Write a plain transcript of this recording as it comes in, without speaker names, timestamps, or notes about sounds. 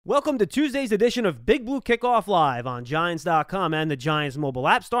Welcome to Tuesday's edition of Big Blue Kickoff Live on Giants.com and the Giants mobile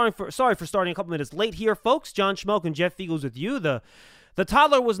app. Sorry for starting a couple minutes late here, folks. John Schmelk and Jeff Feagles with you. The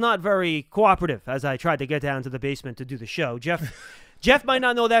toddler was not very cooperative as I tried to get down to the basement to do the show. Jeff might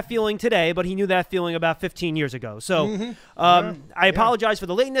not know that feeling today, but he knew that feeling about 15 years ago. So I apologize for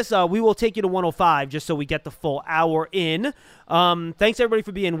the lateness. We will take you to 105 just so we get the full hour in. Thanks, everybody,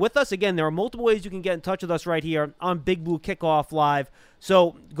 for being with us. Again, there are multiple ways you can get in touch with us right here on Big Blue Kickoff Live.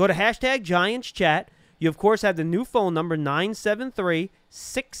 So go to hashtag Giants Chat. You, of course, have the new phone number,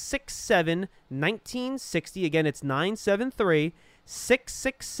 973-667-1960. Again, it's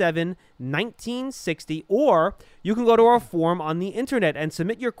 973-667-1960, or you can go to our forum on the internet and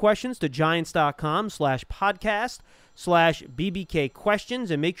submit your questions to giants.com/podcast/BBK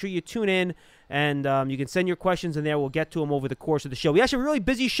questions, and make sure you tune in, and you can send your questions in there. We'll get to them over the course of the show. We actually have a really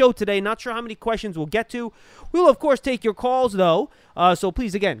busy show today. Not sure how many questions we'll get to. We will, of course, take your calls, though. So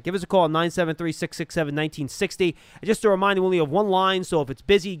please, again, give us a call at 973-667-1960. And just a reminder, we only have one line, so if it's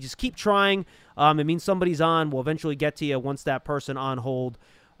busy, just keep trying. It means somebody's on. We'll eventually get to you once that person on hold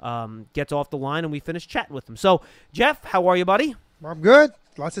gets off the line and we finish chatting with them. So, Jeff, how are you, buddy? I'm good.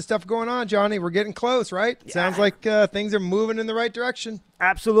 Lots of stuff going on, Johnny. We're getting close, right? Yeah. Sounds like things are moving in the right direction.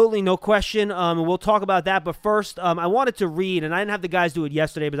 Absolutely, no question. And we'll talk about that. But first, I wanted to read, and I didn't have the guys do it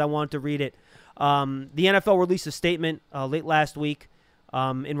yesterday, but I wanted to read it. The NFL released a statement late last week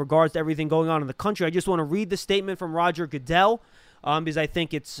in regards to everything going on in the country. I just want to read the statement from Roger Goodell because I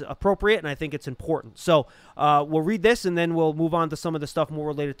think it's appropriate and I think it's important. So we'll read this, and then we'll move on to some of the stuff more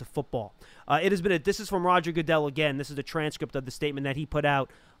related to football. This is from Roger Goodell again. This is a transcript of the statement that he put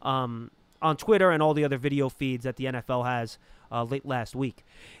out on Twitter and all the other video feeds that the NFL has late last week.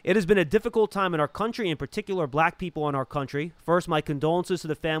 It has been a difficult time in our country, in particular black people in our country. First, my condolences to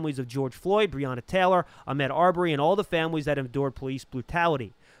the families of George Floyd, Breonna Taylor, Ahmaud Arbery, and all the families that endured police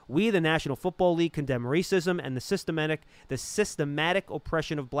brutality. We, the National Football League, condemn racism and the systematic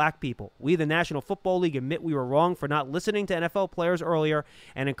oppression of black people. We, the National Football League, admit we were wrong for not listening to NFL players earlier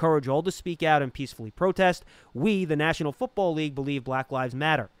and encourage all to speak out and peacefully protest. We, the National Football League, believe Black Lives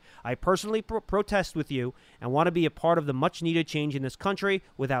Matter. I personally protest with you and want to be a part of the much-needed change in this country.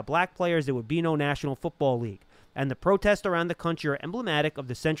 Without black players, there would be no National Football League. And the protests around the country are emblematic of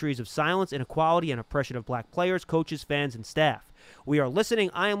the centuries of silence, inequality, and oppression of black players, coaches, fans, and staff. We are listening.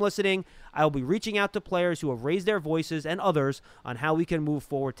 I am listening. I will be reaching out to players who have raised their voices and others on how we can move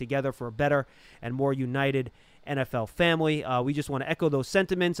forward together for a better and more united NFL family. We just want to echo those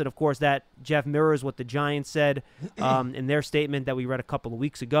sentiments. And, of course, that, Jeff, mirrors what the Giants said in their statement that we read a couple of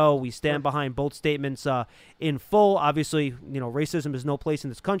weeks ago. We stand behind both statements in full. Obviously, racism is no place in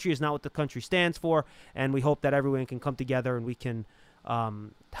this country. It's not what the country stands for. And we hope that everyone can come together and we can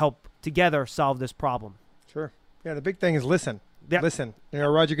help together solve this problem. Sure. Yeah, the big thing is listen. Yep. Listen.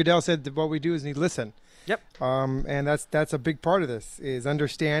 Roger Goodell said that what we do is need listen. Yep. And that's a big part of this is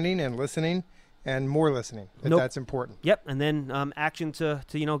understanding and listening. And more listening. That's important. Yep, and then action to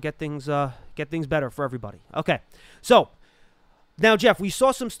get things better for everybody. Okay, so now Jeff, we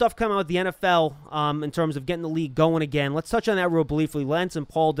saw some stuff come out with the NFL in terms of getting the league going again. Let's touch on that real briefly. Lance and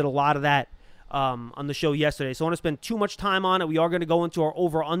Paul did a lot of that on the show yesterday, so I don't want to spend too much time on it. We are going to go into our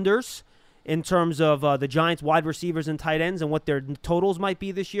over-unders in terms of the Giants wide receivers and tight ends and what their totals might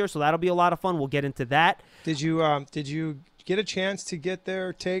be this year, so that'll be a lot of fun. We'll get into that. Did you get a chance to get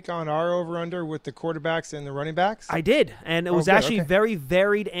their take on our over-under with the quarterbacks and the running backs? I did, and it was actually very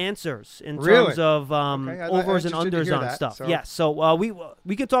varied answers in terms of overs and unders on stuff. So. Yes, so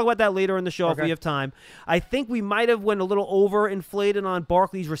we can talk about that later in the show if we have time. I think we might have went a little over-inflated on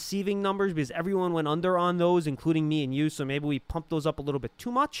Barkley's receiving numbers because everyone went under on those, including me and you, so maybe we pumped those up a little bit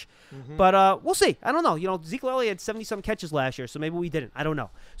too much. Mm-hmm. But we'll see. I don't know. Zeke Elliott had 70-some catches last year, so maybe we didn't. I don't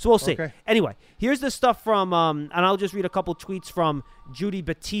know. So we'll see. Okay. Anyway, here's the stuff from, and I'll just read a couple tweets from Judy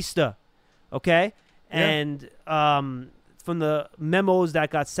Batista, okay? Yeah. And from the memos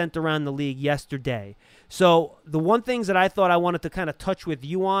that got sent around the league yesterday. So the one things that I thought I wanted to kind of touch with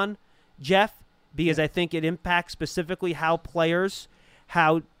you on, Jeff, because I think it impacts specifically how players,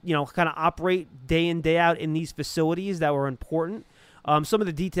 kind of operate day in, day out in these facilities that were important. Some of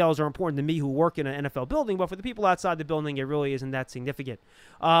the details are important to me who work in an NFL building, but for the people outside the building, it really isn't that significant.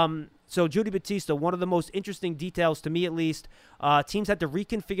 So Judy Batista, one of the most interesting details to me at least, teams had to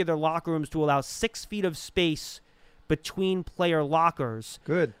reconfigure their locker rooms to allow 6 feet of space between player lockers.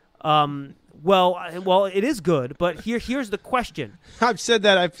 Good. Well, it is good, but here's the question. I've said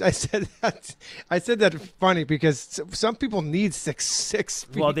that. I said that funny because some people need six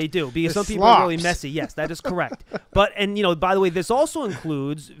feet. Well, they do because The some people are really slops. messy. Yes, that is correct. But by the way, this also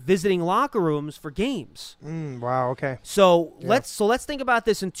includes visiting locker rooms for games. Wow. Okay. So let's think about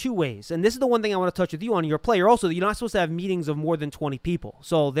this in two ways. And this is the one thing I want to touch with you on. You're a player also. You're not supposed to have meetings of more than 20 people.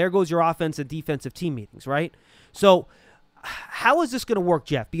 So there goes your offense and defensive team meetings, right? So how is this going to work,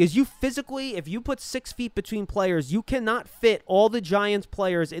 Jeff? Because you physically, if you put 6 feet between players, you cannot fit all the Giants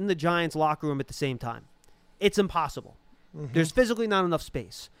players in the Giants locker room at the same time. It's impossible. There's physically not enough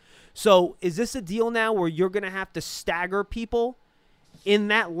space. So is this a deal now where you're going to have to stagger people in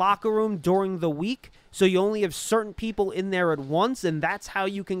that locker room during the week? So you only have certain people in there at once, and that's how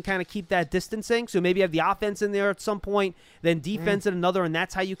you can kind of keep that distancing? So maybe you have the offense in there at some point, then defense at another, and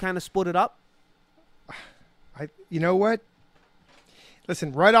that's how you kind of split it up? You know what?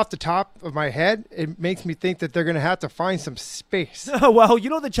 Listen, right off the top of my head, it makes me think that they're going to have to find some space. Well,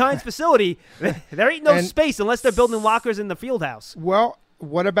 the Giants facility, there ain't no And- space unless they're building lockers in the field house. Well,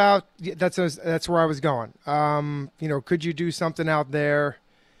 what about that's where I was going. Could you do something out there?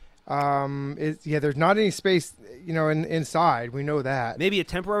 There's not any space, inside. We know that. Maybe a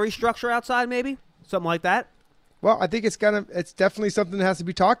temporary structure outside, maybe? Something like that? Well, I think it's definitely something that has to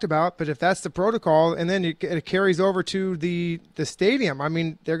be talked about. But if that's the protocol, and then it carries over to the stadium, I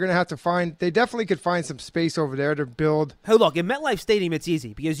mean, they're going to have to they definitely could find some space over there to build. Hey, look, in MetLife Stadium, it's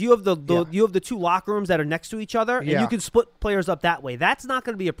easy because you have you have the two locker rooms that are next to each other, and Yeah. you can split players up that way. That's not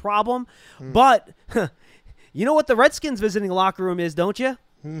going to be a problem. But you know what the Redskins visiting locker room is, don't you?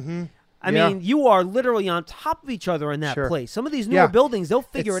 Mm-hmm. I Yeah. mean, you are literally on top of each other in that Sure. place. Some of these newer Yeah. buildings, they'll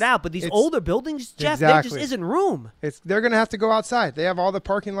figure it It's- out. But these it's- older buildings, Jeff, there just Exactly. isn't room. They're going to have to go outside. They have all the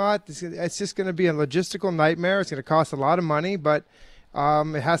parking lot. It's just going to be a logistical nightmare. It's going to cost a lot of money, but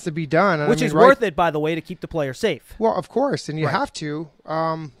it has to be done. And Which I mean, is worth it, by the way, to keep the player safe. Well, of course, and you Right. have to.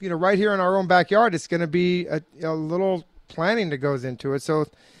 Right here in our own backyard, it's going to be a little planning that goes into it. So,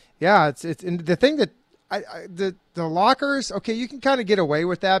 yeah, it's and the thing that the lockers. Okay, you can kind of get away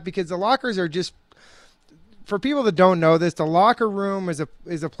with that because the lockers are just. For people that don't know this, the locker room is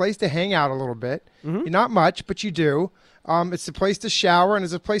a place to hang out a little bit. Not much, but you do. It's a place to shower and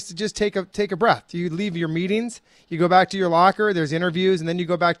it's a place to just take a breath. You leave your meetings, you go back to your locker. There's interviews, and then you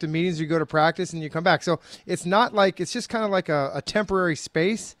go back to meetings. You go to practice, and you come back. So it's not like it's just kind of like a temporary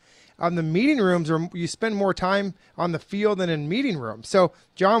space. The meeting rooms you spend more time on the field than in meeting rooms. So,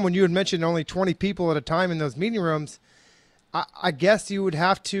 John, when you had mentioned only 20 people at a time in those meeting rooms, I guess you would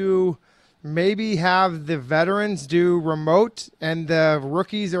have to. Maybe have the veterans do remote and the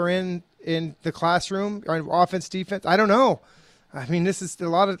rookies are in the classroom or offense, defense. I don't know. I mean, this is a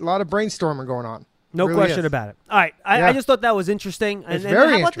lot of brainstorming going on. No Really question is. about it. All right. I Yeah. just thought that was interesting. And very how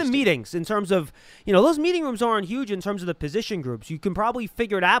about the interesting. meetings in terms of, those meeting rooms aren't huge in terms of the position groups. You can probably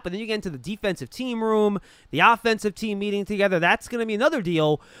figure it out, but then you get into the defensive team room, the offensive team meeting together. That's going to be another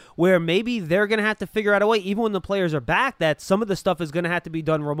deal where maybe they're going to have to figure out a way, even when the players are back, that some of the stuff is going to have to be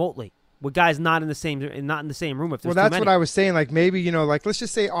done remotely with guys not in the same room. If there's Well, too that's many. what I was saying. Like maybe, let's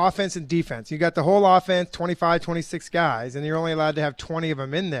just say offense and defense. You got the whole offense, 25, 26 guys, and you're only allowed to have 20 of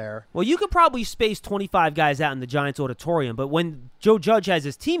them in there. Well, you could probably space 25 guys out in the Giants auditorium, but when Joe Judge has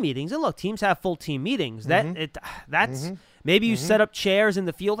his team meetings, and look, teams have full team meetings. That's maybe you set up chairs in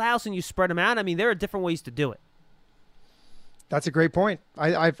the field house and you spread them out. I mean, there are different ways to do it. That's a great point.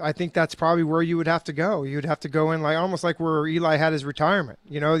 I think that's probably where you would have to go. You'd have to go in almost like where Eli had his retirement.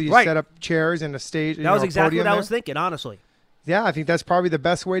 You Right. set up chairs and a stage. That was exactly what I there. was thinking, honestly. Yeah, I think that's probably the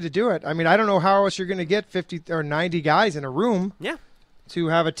best way to do it. I mean, I don't know how else you're going to get 50 or 90 guys in a room Yeah. to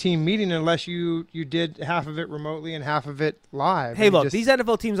have a team meeting unless you did half of it remotely and half of it live. Hey, And look, these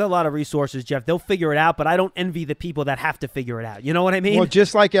NFL teams have a lot of resources, Jeff. They'll figure it out, but I don't envy the people that have to figure it out. You know what I mean? Well,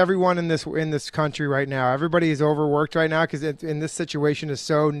 just like everyone in this country right now, everybody is overworked right now because in this situation is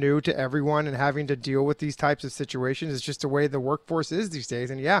so new to everyone, and having to deal with these types of situations is just the way the workforce is these days.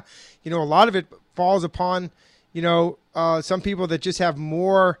 And yeah, a lot of it falls upon some people that just have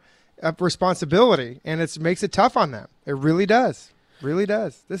more responsibility, and it makes it tough on them. It really does. Really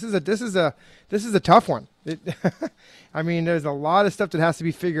does. This is a tough one. I mean, there's a lot of stuff that has to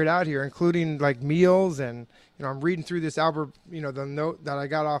be figured out here, including like meals, and I'm reading through this Albert, the note that I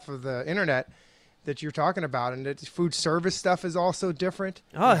got off of the internet that you're talking about, and that food service stuff is also different.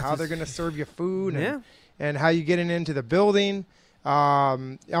 Oh, and it's how just- they're going to serve you food, Yeah. and how you getting into the building.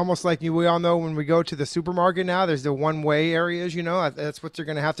 Almost like we all know when we go to the supermarket now, there's the one-way areas. That's what they're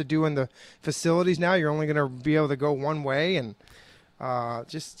going to have to do in the facilities now. You're only going to be able to go one way, and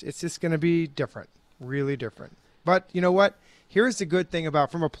it's just going to be different, really different. But you know what? here's the good thing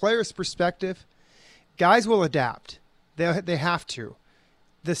about, from a player's perspective, guys will adapt. They have to.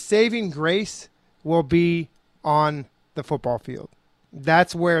 The saving grace will be on the football field.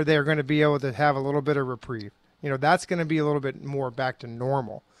 That's where they're going to be able to have a little bit of reprieve. That's going to be a little bit more back to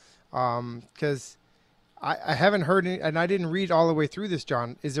normal. Because I haven't heard any, and I didn't read all the way through this,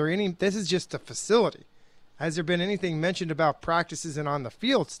 John. Is there any, this is just a facility. Has there been anything mentioned about practices and on the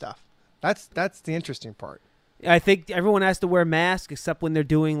field stuff? That's the interesting part. I think everyone has to wear masks except when they're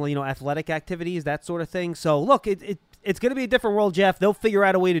doing, athletic activities, that sort of thing. So, look, it's going to be a different world, Jeff. They'll figure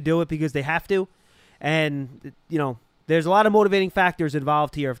out a way to do it because they have to. And, there's a lot of motivating factors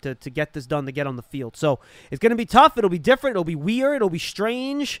involved here to get this done, to get on the field. So it's going to be tough. It'll be different. It'll be weird. It'll be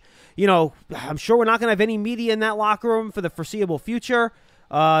strange. I'm sure we're not going to have any media in that locker room for the foreseeable future.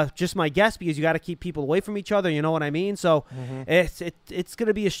 Just my guess, because you got to keep people away from each other. You know what I mean? So it's going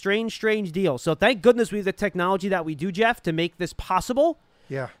to be a strange deal. So thank goodness we have the technology that we do, Jeff, to make this possible.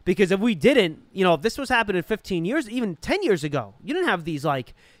 Yeah. Because if we didn't, if this was happening 15 years, even 10 years ago, you didn't have these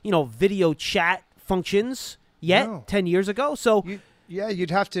video chat functions yet. No. 10 years ago. So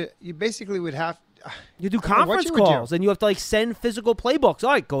you basically would have. You do conference calls, and you have to send physical playbooks. All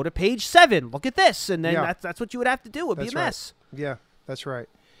right, go to page 7. Look at this, and then that's what you would have to do. It'd be a mess. Yeah, that's right.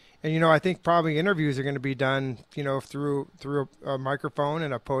 And I think probably interviews are going to be done, through a microphone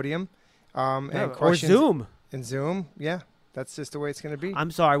and a podium, and questions, or Zoom. And Zoom, yeah, that's just the way it's going to be.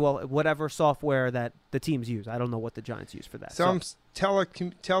 I'm sorry. Well, whatever software that the teams use, I don't know what the Giants use for that. Some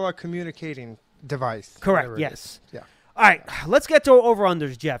telecommunicating device. Correct. Yes. Yeah. All right. Let's get to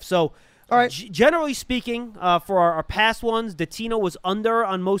over-unders, Jeff. So, all right. Generally speaking, for our past ones, Dottino was under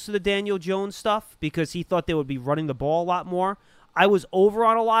on most of the Daniel Jones stuff because he thought they would be running the ball a lot more. I was over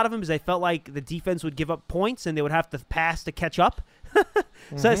on a lot of them because I felt like the defense would give up points and they would have to pass to catch up.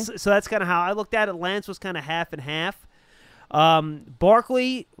 So that's kind of how I looked at it. Lance was kind of half and half.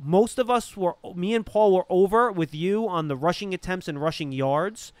 Barkley, most of us me and Paul were over with you on the rushing attempts and rushing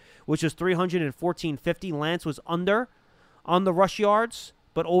yards, which was 314.50. Lance was under on the rush yards,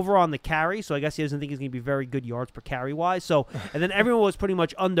 but over on the carry. So I guess he doesn't think he's going to be very good yards per carry wise. So, and then everyone was pretty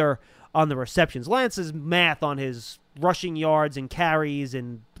much under on the receptions. Lance's math on his rushing yards and carries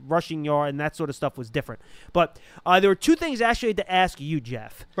and rushing yard and that sort of stuff was different. But there were two things actually I had to ask you,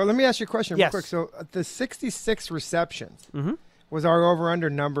 Jeff. Well, let me ask you a question real Yes. quick. So the 66 receptions was our over-under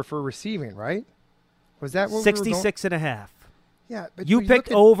number for receiving, right? Was that what 66 and a half. Yeah. But You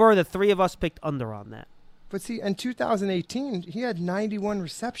picked over. The three of us picked under on that. But see, in 2018, he had 91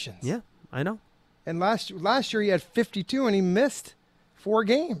 receptions. Yeah, I know. And last year he had 52, and he missed 4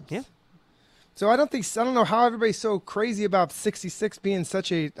 games. Yeah. So I don't know how everybody's so crazy about 66 being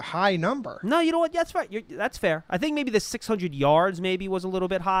such a high number. No, you know what? That's right. That's fair. I think maybe the 600 yards maybe was a little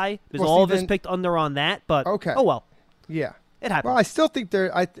bit high because all of us picked under on that. But okay. Oh well. Yeah. It happened. Well, I still think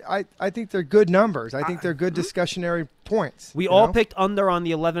I think they're good numbers. I think they're good discussionary points. We all picked under on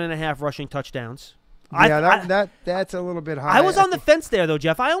the 11.5 rushing touchdowns. Yeah, that's a little bit high. I was on the fence there, though,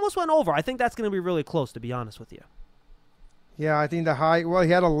 Jeff. I almost went over. I think that's going to be really close, to be honest with you. Yeah, I think the high. Well,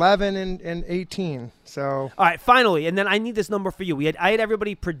 he had 11 and 18. So. All right, finally, and then I need this number for you. I had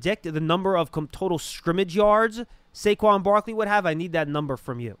everybody predict the number of total scrimmage yards Saquon Barkley would have. I need that number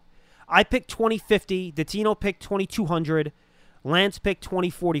from you. I picked 2050. Dottino picked 2200. Lance picked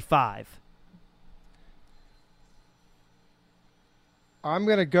 2045. I'm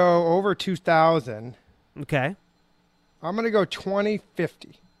going to go over 2,000. Okay. I'm going to go 2050.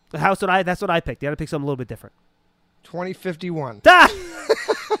 That's what I picked. You got to pick something a little bit different. 2051. Ah!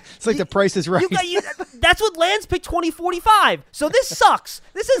 It's like the Price is Right. That's what Lance picked 2045. So this sucks.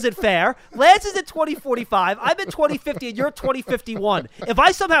 This isn't fair. Lance is at 2045. I'm at 2050, and you're at 2051. If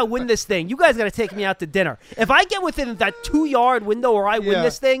I somehow win this thing, you guys got to take me out to dinner. If I get within that 2-yard window where I win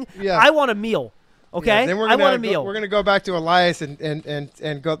this thing, I want a meal. Okay, then I want a meal. We're going to go back to Elias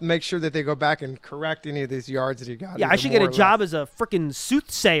and go make sure that they go back and correct any of these yards that he got. Yeah, I should get a job as a freaking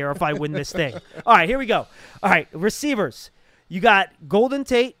soothsayer if I win this thing. All right, here we go. All right, receivers. You got Golden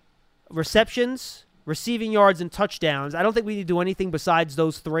Tate, receptions, receiving yards, and touchdowns. I don't think we need to do anything besides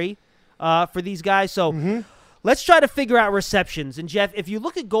those 3 for these guys. So let's try to figure out receptions. And, Jeff, if you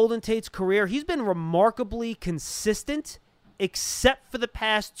look at Golden Tate's career, he's been remarkably consistent except for the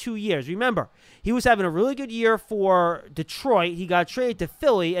past 2 years. Remember, he was having a really good year for Detroit. He got traded to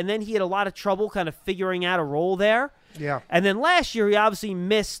Philly, and then he had a lot of trouble kind of figuring out a role there. Yeah. And then last year, he obviously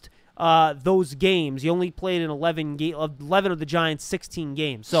missed those games. He only played in 11 of the Giants' 16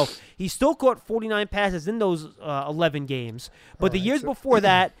 games. So he still caught 49 passes in those 11 games. But the years before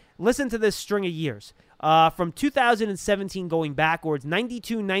that, Listen to this string of years. From 2017 going backwards,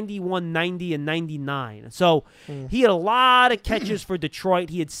 92, 91, 90, and 99. So he had a lot of catches for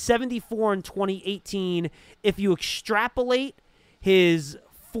Detroit. He had 74 in 2018. If you extrapolate his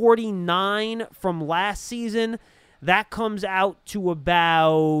 49 from last season, that comes out to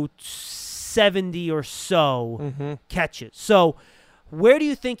about 70 or so catches. So where do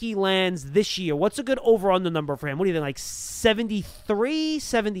you think he lands this year? What's a good over-under number for him? What do you think, like 73,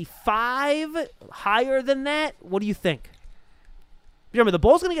 75? Higher than that? What do you think? Remember, the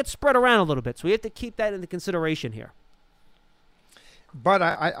ball's going to get spread around a little bit, so we have to keep that into consideration here. But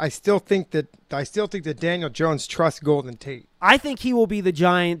I still think that Daniel Jones trusts Golden Tate. I think he will be the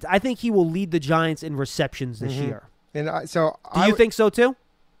Giants. I think he will lead the Giants in receptions this year. And do you think so too?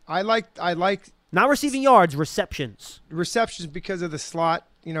 I like Not receiving yards, receptions. receptions because of the slot,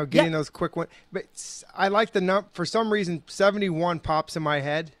 getting those quick ones. But I like the number. For some reason, 71 pops in my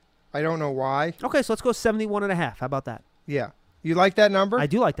head. I don't know why. Okay, so let's go 71.5. How about that? Yeah. You like that number? I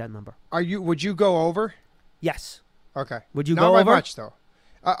do like that number. Would you go over? Yes. Okay. Would you Not go by over? much though.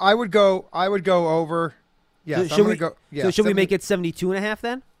 I would go over. Yes, So I'm gonna go. Yeah. so should we make it 72.5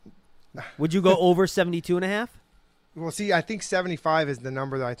 then? Would you go over 72.5? Well, see, I think 75 is the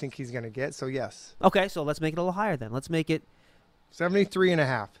number that I think he's going to get. So yes, Okay, so let's make it a little higher then. Let's make it.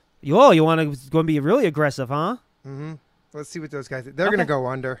 73.5. You want to be really aggressive, huh? Let's see what those guys. They're going to go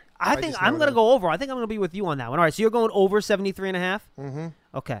under. I think I'm going to go over. I think I'm going to be with you on that one. All right, so you're going over 73.5.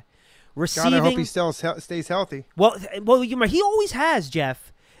 Okay. God, Receiving. I hope he stays healthy. Well, you remember, he always has,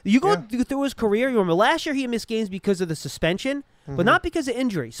 Jeff. You go through his career. You remember last year he missed games because of the suspension, but not because of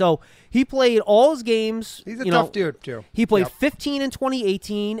injury. So he played all his games. He's a tough dude too. He played 15 in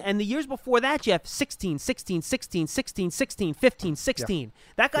 2018, and the years before that, Jeff, 16, 16, 16, 16, 16, 15, 16.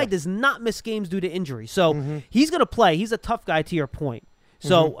 That guy does not miss games due to injury. So he's going to play. He's a tough guy, to your point.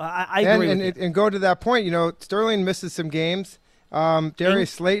 So I agree with you. And go to that point, Sterling misses some games.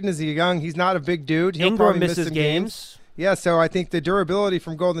 Darius Slayton is young. He's not a big dude. He'll Ingram probably miss misses some games. Yeah, so I think the durability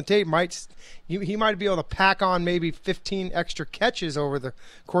from Golden Tate he might be able to pack on maybe 15 extra catches over the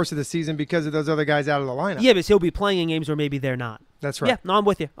course of the season because of those other guys out of the lineup. Yeah, but he'll be playing in games where maybe they're not. That's right. Yeah, no, I'm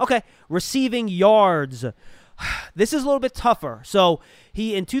with you. Okay, receiving yards. This is a little bit tougher. So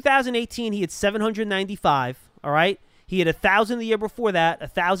in 2018, he had 795, all right? He had 1,000 the year before that,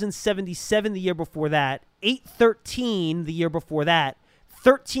 1,077 the year before that, 813 the year before that,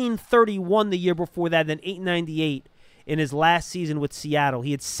 1,331 the year before that, then 898 in his last season with Seattle. He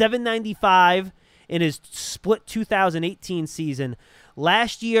had 795 in his split 2018 season.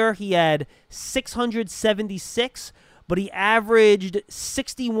 Last year, he had 676, but he averaged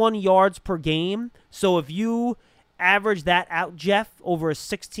 61 yards per game. So if you average that out, Jeff, over a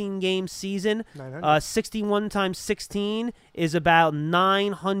 16-game season, 61 times 16 is about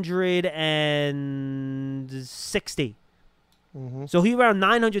 960. So he around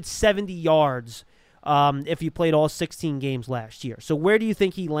 970 yards if he played all 16 games last year. So where do you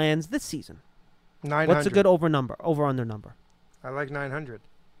think he lands this season? 900. What's a good over-under number? I like 900.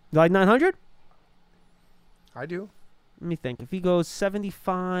 You like 900? I do. Let me think. If he goes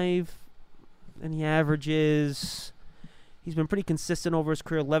 75 and he averages, he's been pretty consistent over his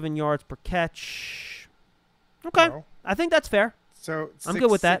career, 11 yards per catch. Okay. No. I think that's fair. So I'm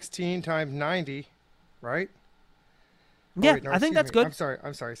good with that. 16 times 90, right? Yeah, wait, no, I think that's excuse me. good.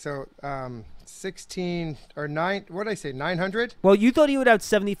 I'm sorry. So 16 or 9, what did I say, 900? Well, you thought he would have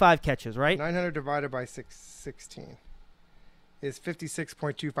 75 catches, right? 900 divided by 16 is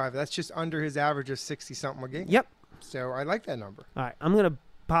 56.25. That's just under his average of 60-something a game. Yep. So I like that number. All right, I'm going to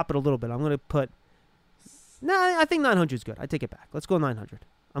pop it a little bit. I'm going to put – no, I think 900 is good. I take it back. Let's go 900.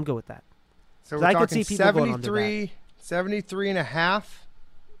 I'm good with that. So we're I could talking see people going under 73 and a half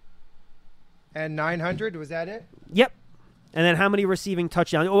and 900. Was that it? Yep. And then how many receiving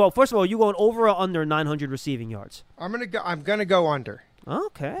touchdowns? Oh, well, first of all, you going over or under 900 receiving yards? I'm gonna go under.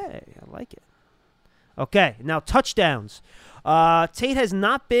 Okay, I like it. Okay, now touchdowns. Tate has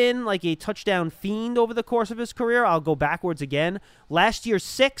not been like a touchdown fiend over the course of his career. I'll go backwards again. Last year,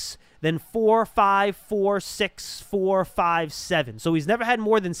 6, then 4, 5, 4, 6, 4, 5, 7. So he's never had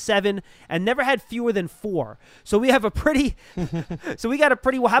more than 7 and never had fewer than 4. So we have a pretty. So we got a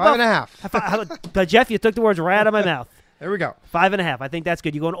pretty. Well, how about 5.5? But Jeff, you took the words right out of my mouth. There we go. 5.5. I think that's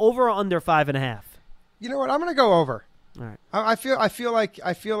good. You going over or under 5.5? You know what? I'm gonna go over. All right. I feel like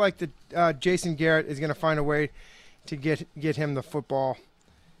the Jason Garrett is gonna find a way to get him the football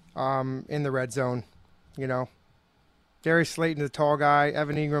in the red zone. Darius Slayton is a tall guy.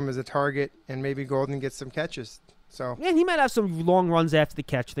 Evan Ingram is a target, and maybe Golden gets some catches. So And he might have some long runs after the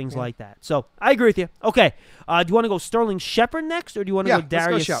catch, things like that. So I agree with you. Okay. Do you want to go Sterling Shepard next, or do you want to go let's go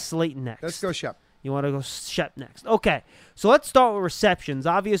Darius Shep. Slayton next? Let's go Shep. You want to go Shep next. Okay. So let's start with receptions.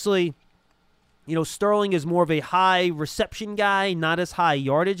 Obviously, Sterling is more of a high reception guy, not as high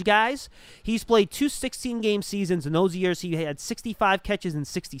yardage guys. He's played 2 16-game seasons. In those years, he had 65 catches and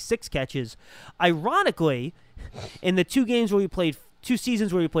 66 catches. Ironically, in the 2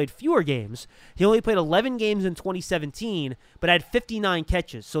 seasons where he played fewer games, he only played 11 games in 2017, but had 59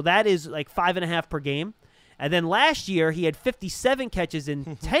 catches. So that is like 5.5 per game. And then last year, he had 57 catches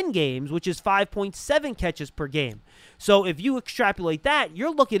in 10 games, which is 5.7 catches per game. So if you extrapolate that,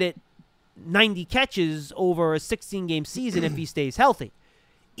 you're looking at 90 catches over a 16-game season if he stays healthy.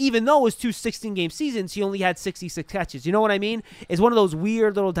 Even though it was 2 16-game seasons, he only had 66 catches. You know what I mean? It's one of those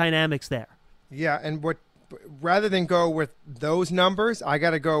weird little dynamics there. Yeah, and rather than go with those numbers, I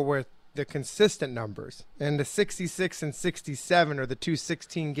got to go with the consistent numbers. And the 66 and 67 are the 2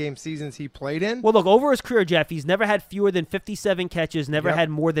 16-game seasons he played in. Well, look, over his career, Jeff, he's never had fewer than 57 catches, never had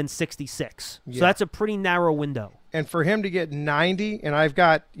more than 66. Yeah. So that's a pretty narrow window. And for him to get 90,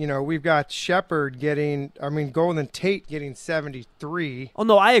 and we've got Shepard Golden Tate getting 73. Oh,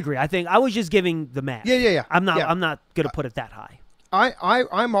 no, I agree. I think I was just giving the math. Yeah. I'm not going to put it that high.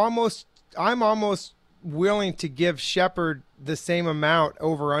 I'm almost willing to give Shepard the same amount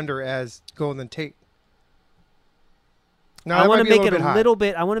over under as Golden Tate. Now, I want to make it a little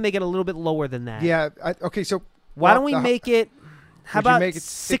bit. I want to make it a little bit lower than that. Yeah. Okay. So why don't we make it? How would you about make it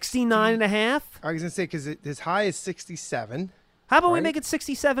 69 and a half? I was gonna say because his high is 67. How about we right? make it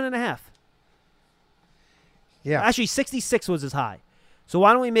 67 and a half? Yeah. Actually, 66 was his high. So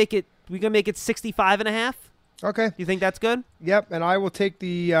why don't we make it? We can make it 65 and a half. Okay. Do you think that's good? Yep. And I will take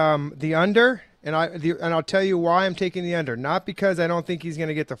the under, and I'll tell you why I'm taking the under. Not because I don't think he's going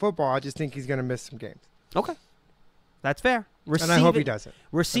to get the football. I just think he's going to miss some games. Okay, that's fair. And I hope he doesn't.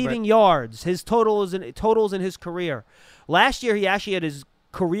 Receiving yards, his totals in his career. Last year, he actually had his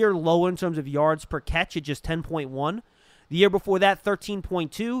career low in terms of yards per catch at just 10.1. The year before that,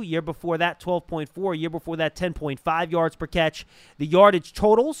 13.2. Year before that, 12.4. Year before that, 10.5 yards per catch. The yardage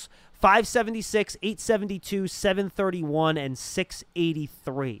totals, 576, 872, 731, and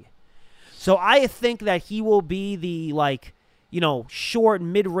 683. So I think that he will be the, short,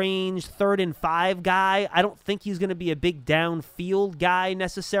 mid-range, 3rd and 5 guy. I don't think he's going to be a big downfield guy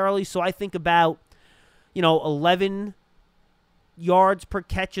necessarily. So I think about, 11 yards per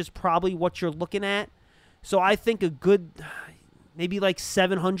catch is probably what you're looking at. So I think a good, maybe like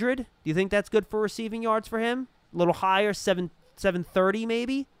 700. Do you think that's good for receiving yards for him? A little higher, 730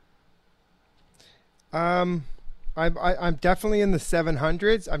 maybe? I'm definitely in the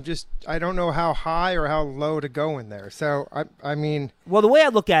 700s. I don't know how high or how low to go in there. So I mean, well, the way I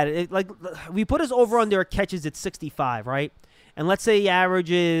look at it, we put his over under catches at 65, right? And let's say he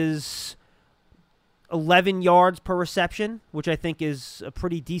averages 11 yards per reception, which I think is a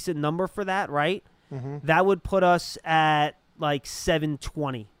pretty decent number for that, right? Mm-hmm. That would put us at like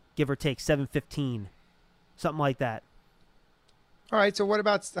 720, give or take 715, something like that. All right. So how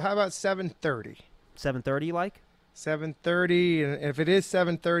about 730? 730, like? 730, and if it is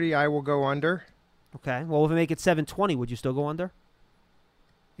 730, I will go under. Okay. Well, if we make it 720, would you still go under?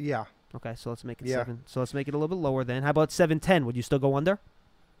 Yeah. Okay, so let's make it So let's make it a little bit lower then. How about 710? Would you still go under?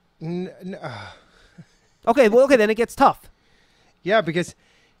 Okay. Well, then it gets tough. Yeah, because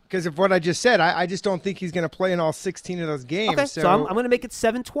of what I just said, I just don't think he's going to play in all 16 of those games. Okay, so I'm going to make it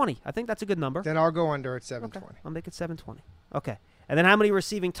 720. I think that's a good number. Then I'll go under at 720. Okay, I'll make it 720. Okay. And then how many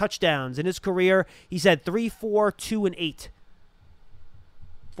receiving touchdowns? In his career, he's had 3, 4, 2, and 8.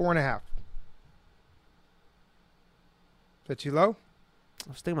 4.5. Is that too low?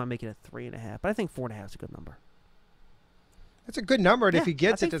 I was thinking about making it 3.5, but I think 4.5 is a good number. That's a good number, and Yeah, if he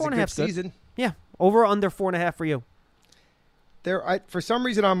gets I it, think that's a 4.5 good 's good. season. Yeah, over or under 4.5 for you. For some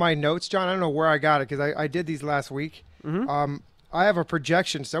reason on my notes, John, I don't know where I got it because I did these last week. Mm-hmm. I have a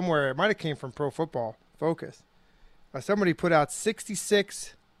projection somewhere. It might have came from Pro Football Focus. Somebody put out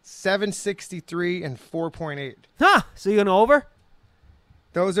 66, 763, and 4.8. Huh? So you're going to over?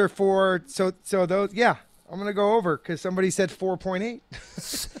 Those are for so those. Yeah, I'm gonna go over because somebody said 4.8.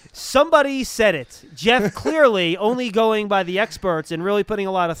 Somebody said it. Jeff clearly only going by the experts and really putting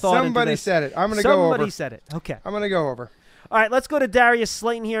a lot of thought into this. Somebody said it. I'm gonna go over. Somebody said it. Okay. I'm gonna go over. All right, let's go to Darius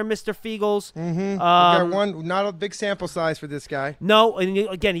Slayton here, Mr. Feagles. Mm-hmm. Got one, not a big sample size for this guy. No, and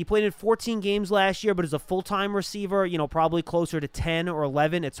again, he played in 14 games last year, but as a full-time receiver, probably closer to 10 or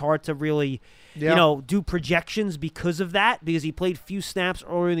 11. It's hard to really, do projections because of that, because he played few snaps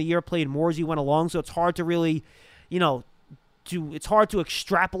earlier in the year, played more as he went along, so it's hard to really, it's hard to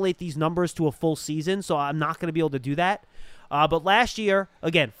extrapolate these numbers to a full season, so I'm not going to be able to do that. But last year,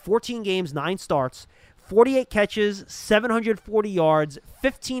 again, 14 games, 9 starts, 48 catches, 740 yards,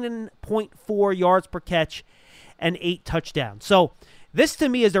 15.4 yards per catch, and 8 touchdowns. So this to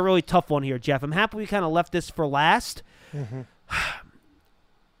me is a really tough one here, Jeff. I'm happy we kind of left this for last. Mm-hmm.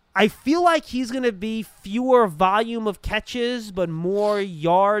 I feel like he's going to be fewer volume of catches, but more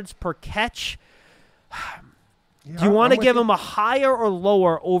yards per catch. Yeah, Do you want to I'm give with him a higher or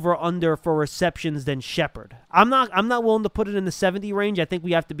lower over/under for receptions than Shepard? I'm not willing to put it in the 70 range. I think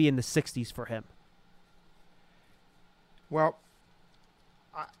we have to be in the 60s for him. Well,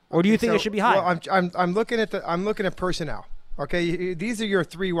 or do you think it should be higher? Well, I'm looking at personnel. Okay, these are your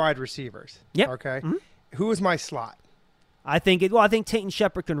 3 wide receivers. Yep. Okay. Mm-hmm. Who is my slot? I think Tate and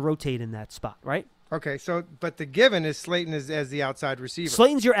Shepard can rotate in that spot, right? Okay, so but the given is Slayton as the outside receiver.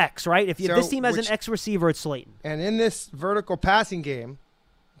 Slayton's your X, right? If So this team has an X receiver, it's Slayton. And in this vertical passing game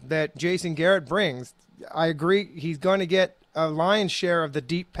that Jason Garrett brings, I agree he's going to get a lion's share of the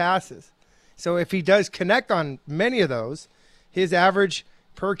deep passes. So if he does connect on many of those, his average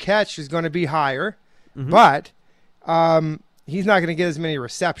per catch is going to be higher, but he's not going to get as many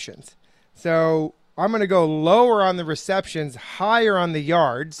receptions. So I'm going to go lower on the receptions, higher on the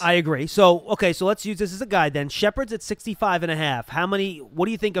yards. I agree. So let's use this as a guide then. Shepard's at 65.5. What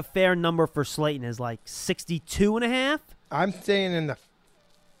do you think a fair number for Slayton is, like 62.5? I'm staying in the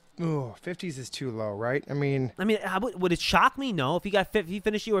 50s is too low, right? I mean, would it shock me? No. If he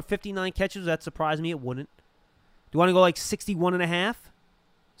finished you with 59 catches, would that surprise me? It wouldn't. Do you want to go like 61.5?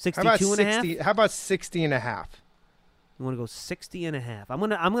 62.5? How about 60.5? You want to go 60.5? I'm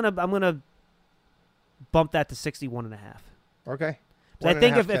gonna bump that to 61.5. Okay. I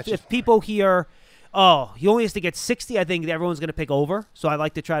think if people hear, oh, he only has to get 60, I think everyone's going to pick over. So I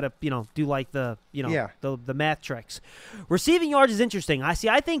like to try to, do like the math tricks. Receiving yards is interesting. I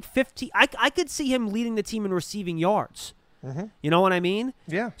think 50. I could see him leading the team in receiving yards. Mm-hmm. You know what I mean?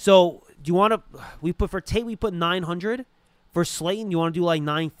 Yeah. So do you want to? For Tate, we put 900. For Slayton, you want to do like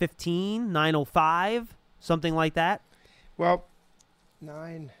 915, 905, something like that? Well,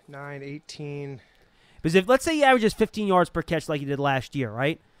 18. Because if, let's say he averages 15 yards per catch like he did last year,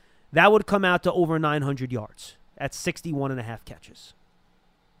 right? That would come out to over 900 yards. That's 61.5 catches.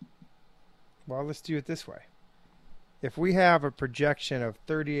 Well, let's do it this way. If we have a projection of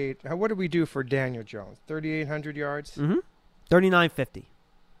 38, what did we do for Daniel Jones? 3,800 yards? Mm-hmm. 3950.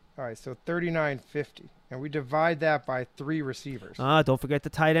 All right, so 3950. And we divide that by 3 receivers. Don't forget the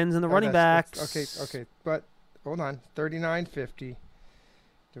tight ends and the running backs. Okay. But hold on. 3950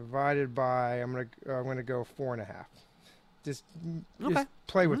 divided by, I'm gonna go 4.5. Just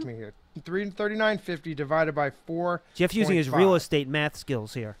play with me here. 3950 divided by 4. Jeff using his real estate math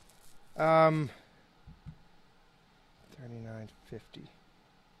skills here. 3950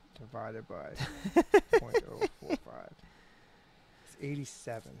 divided by 0.045. It's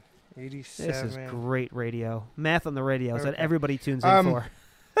 87. 87. This is great radio. Math on the radio is that everybody tunes in for.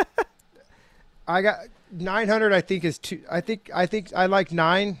 I got 900. I think is too. I think I like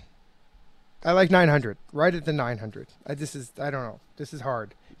 9. I like 900. Right at the 900. I don't know. This is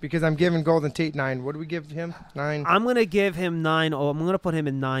hard because I'm giving Golden Tate 9. What do we give him? 9. I'm gonna give him 9. Oh, I'm gonna put him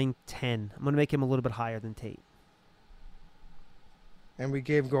in 910. I'm gonna make him a little bit higher than Tate. And we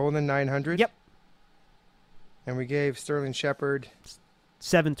gave Golden 900. Yep. And we gave Sterling Shepard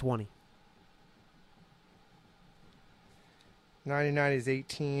 720. 99 is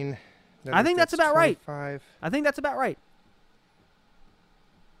 18. I think that's about 25. right. I think that's about right.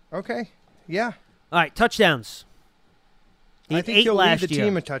 Okay. Yeah. All right, touchdowns. I think he'll lead the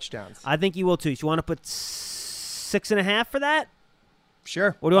team in touchdowns. I think you will too. So you want to put 6.5 for that?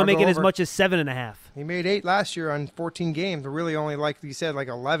 Sure. Or do I make it as much as 7.5? He made 8 last year on 14 games. Really only, like you said, like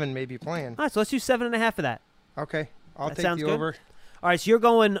 11 maybe playing. All right, so let's do 7.5 for that. Okay. I'll take the good. over. All right, so you're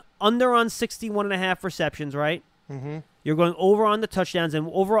going under on 61.5 receptions, right? Mm-hmm. You're going over on the touchdowns and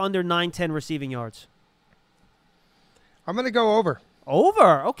over under 910 receiving yards. I'm going to go over.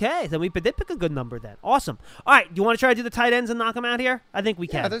 Over. Okay. Then we did pick a good number then. Awesome. All right. Do you want to try to do the tight ends and knock them out here? I think we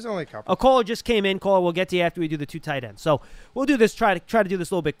can. Yeah, there's only a couple. A caller just came in. Caller, we'll get to you after we do the 2 tight ends. So we'll do this. Try to do this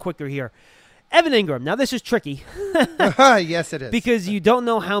a little bit quicker here. Evan Ingram. Now, this is tricky. Yes, it is. Because you don't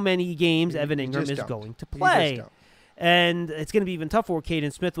know how many games Evan Ingram is going to play. And it's going to be even tougher for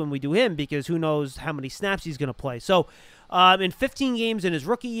Caden Smith when we do him because who knows how many snaps he's going to play. So in 15 games in his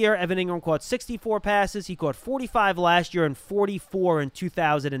rookie year, Evan Ingram caught 64 passes. He caught 45 last year and 44 in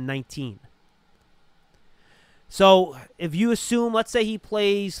 2019. So if you assume, let's say he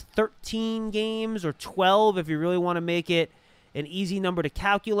plays 13 games or 12, if you really want to make it an easy number to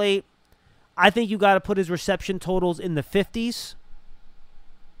calculate, I think you got to put his reception totals in the 50s.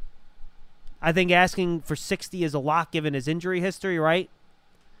 I think asking for 60 is a lot given his injury history, right?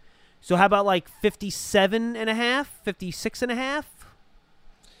 So how about like 57 and a half, 56 and a half?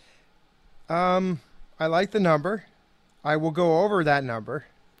 I like the number. I will go over that number.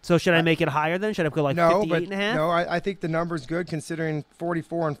 So should I make it higher then? Should I go like 58 and a half? No, I think the number's good considering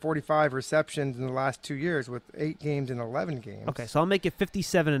 44 and 45 receptions in the last 2 years with 8 games and 11 games. Okay, so I'll make it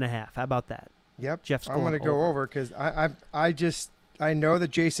 57 and a half. How about that? Yep. Jeff's I'm going to go over because I know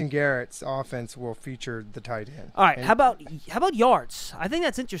that Jason Garrett's offense will feature the tight end. All right, how about yards? I think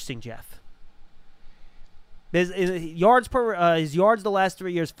that's interesting, Jeff. His yards the last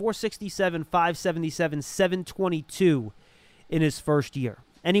 3 years 467, 577, 722 in his first year.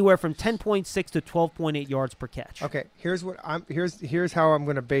 Anywhere from 10.6 to 12.8 yards per catch. Okay, here's how I'm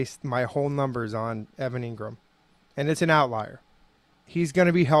going to base my whole numbers on Evan Ingram. And it's an outlier. He's going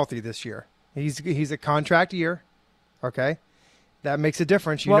to be healthy this year. He's a contract year. Okay? That makes a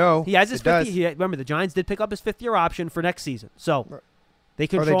difference, He has his remember, the Giants did pick up his 5th-year option for next season. So they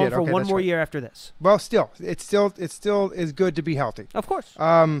control him for one more year after this. Well, it still is good to be healthy. Of course.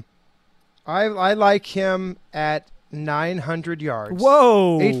 I like him at 900 yards.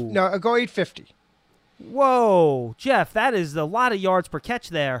 Whoa. Go 850. Whoa. Jeff, that is a lot of yards per catch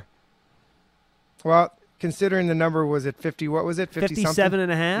there. Well, considering the number was at 50, what was it? 57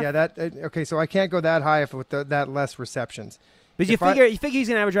 and a half? Yeah, okay, so I can't go that high with that less receptions. Because you figure he's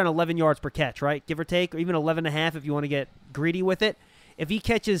going to average around 11 yards per catch, right? Give or take, or even 11 and a half if you want to get greedy with it. If he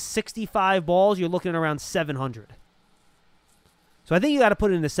catches 65 balls, you're looking at around 700. So I think you got to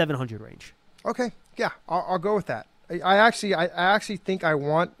put it in the 700 range. Okay, yeah, I'll go with that. I actually think I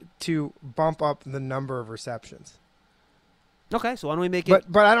want to bump up the number of receptions. Okay, so why don't we make it?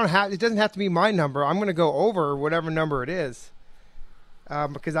 But I don't have. It doesn't have to be my number. I'm going to go over whatever number it is,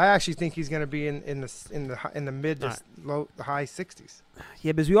 because I actually think he's going to be in the mid to high 60s.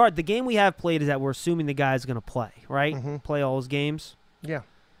 Yeah, because the game we have played is that we're assuming the guy's going to play, right? Mm-hmm. Play all his games. Yeah.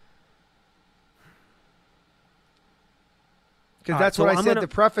 Because that's what I said to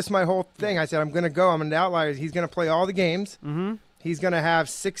preface my whole thing. I said, I'm going to go. I'm an outlier. He's going to play all the games. Mm-hmm. He's going to have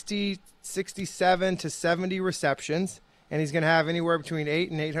 67 to 70 receptions, and he's going to have anywhere between 8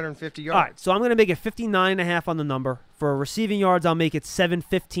 and 850 yards. All right, so I'm going to make it 59.5 on the number. For receiving yards, I'll make it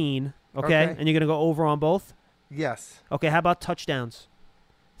 715, okay? And you're going to go over on both? Yes. Okay, how about touchdowns?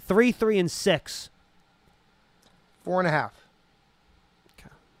 3, 3, and 6. 4.5. Okay.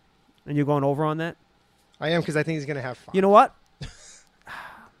 And you're going over on that? I am, because I think he's going to have 5. You know what?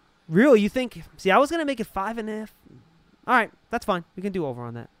 Really, you think? See, I was going to make it 5.5. All right, that's fine. We can do over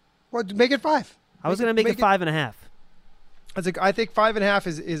on that. Well, make it 5. I was going to make it 5.5. I think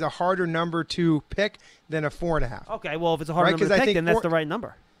 5.5 is a harder number to pick than a 4.5. Okay, well, if it's a harder number to pick, then that's the right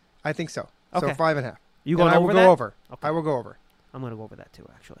number. I think so. Okay. So 5.5. You going over that? I will go over. Okay. I will go over. I'm going to go over that too,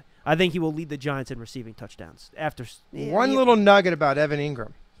 actually. I think he will lead the Giants in receiving touchdowns. One little nugget about Evan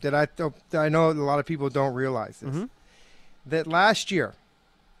Ingram that I know a lot of people don't realize this. Mm-hmm. That last year,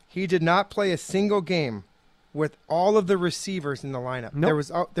 he did not play a single game with all of the receivers in the lineup.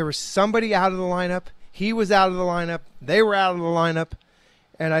 Nope. There was somebody out of the lineup. He was out of the lineup. They were out of the lineup.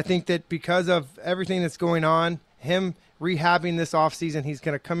 And I think that because of everything that's going on, him rehabbing this offseason, he's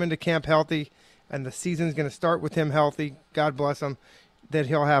going to come into camp healthy, and the season's going to start with him healthy. God bless him. That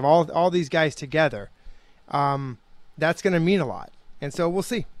he'll have all these guys together. That's going to mean a lot. And so we'll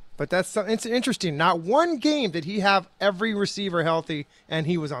see. But it's interesting. Not one game did he have every receiver healthy, and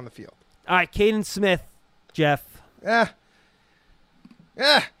he was on the field. All right, Caden Smith, Jeff. Well,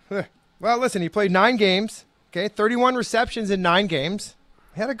 listen, he played 9 games. Okay, 31 receptions in 9 games.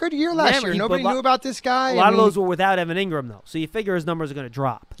 He had a good year last year. Nobody knew about this guy. A lot of those were without Evan Ingram, though. So you figure his numbers are going to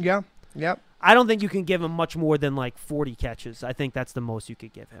drop. Yeah, yep. I don't think you can give him much more than like 40 catches. I think that's the most you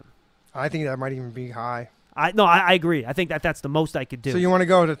could give him. I think that might even be high. I agree. I think that's the most I could do. So you want to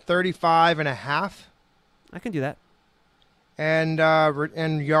go to 35.5? I can do that. And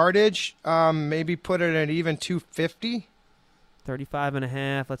yardage, maybe put it at even 250.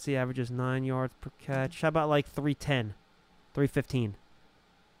 35.5. Let's see, averages 9 yards per catch. How about like 310, 315?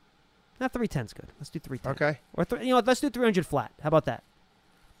 Not 310's good. Let's do 310. Okay. Or let's do 300 flat. How about that?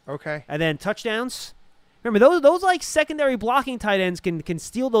 Okay. And then touchdowns. Remember those like secondary blocking tight ends can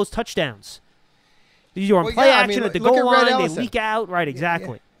steal those touchdowns. You're on play action at the goal line. They leak out. Right,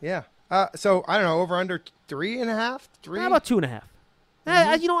 exactly. Yeah. So, I don't know, over under 3.5? 3? How about 2.5?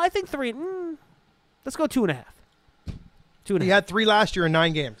 Mm-hmm. I think 3. Let's go 2.5. 2.5. He had 3 last year in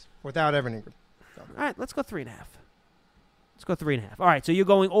 9 games without Evan Ingram. So. All right, let's go 3.5. Let's go 3.5. All right, so you're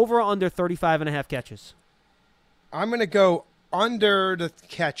going over or under 35.5 catches? I'm going to go under the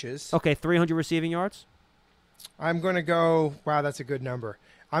catches. Okay, 300 receiving yards. I'm going to go. Wow, that's a good number.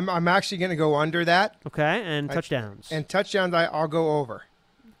 I'm actually going to go under that. Okay, and touchdowns. And touchdowns, I'll go over.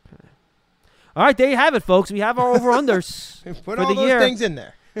 All right, there you have it, folks. We have our over-unders Put for all the those year. things in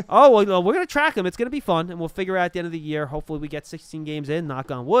there. Oh, well, we're going to track them. It's going to be fun, and we'll figure out at the end of the year. Hopefully we get 16 games in,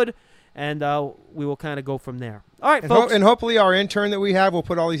 knock on wood, and we will kind of go from there. All right, folks. And hopefully our intern that we have will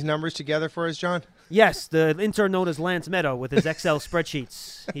put all these numbers together for us, John. Yes, the intern known as Lance Meadow with his Excel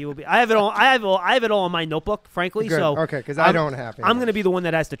spreadsheets. He will be. I have it all. I have it all in my notebook, frankly. Good. So Okay, because I don't have it. I'm going to be the one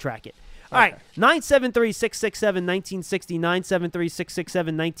that has to track it. All right, 973-667-1960,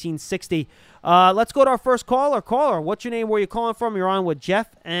 973-667-1960. Let's go to our first caller. Caller, what's your name? Where you calling from? You're on with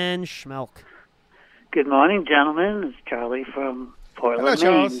Jeff and Schmelk. Good morning, gentlemen. It's Charlie from Portland, Hello,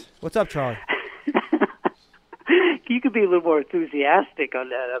 Charles. Maine. What's up, Charlie? You could be a little more enthusiastic on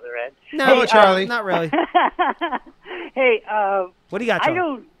that other end. No, Hello, Charlie. Not really. Hey, What do you got,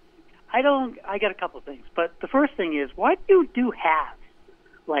 Charlie? I got a couple of things, but the first thing is, why do you do halves?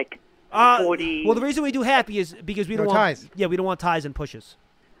 Like 40. Well, the reason we do happy is because we don't No want ties. Yeah, we don't want ties and pushes.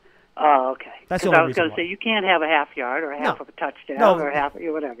 Oh, okay. That's the Because only I was going reason to say you can't have a half yard or half No. of a touchdown No. or half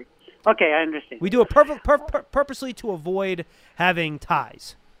whatever. Okay, I understand. We do it purposely to avoid having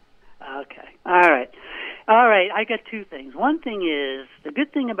ties. Okay. All right. I got two things. One thing is the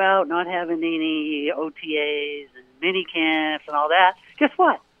good thing about not having any OTAs and mini camps and all that. Guess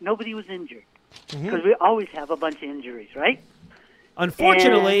what? Nobody was injured because we always have a bunch of injuries, right?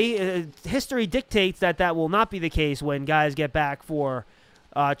 Unfortunately, history dictates that will not be the case when guys get back for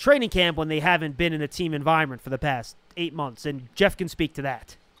training camp when they haven't been in a team environment for the past 8 months, and Jeff can speak to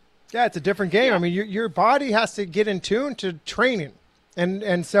that. Yeah, it's a different game. I mean, your body has to get in tune to training.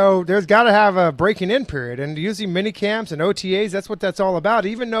 And so there's got to have a breaking in period. And usually mini camps and OTAs, that's what that's all about.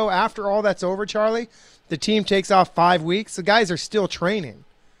 Even though after all that's over, Charlie, the team takes off 5 weeks, the guys are still training,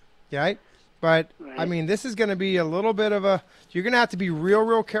 right? But, Right. I mean, this is going to be a little bit of a – you're going to have to be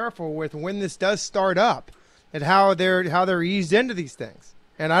real careful with when this does start up and how they're eased into these things.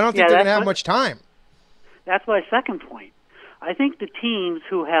 And I don't think they're going to have much time. That's my second point. I think the teams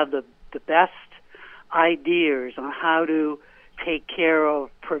who have the best ideas on how to take care of,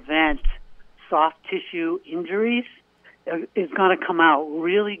 prevent soft tissue injuries is going to come out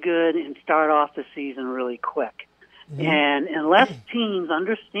really good and start off the season really quick. Mm-hmm. And unless teams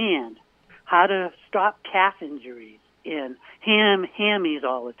understand how to stop calf injuries and hammies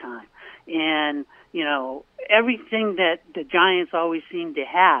all the time, and everything that the Giants always seem to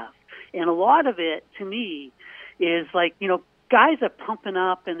have, and a lot of it to me is like guys are pumping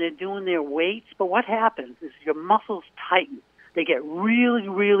up and they're doing their weights, but what happens is your muscles tighten. They get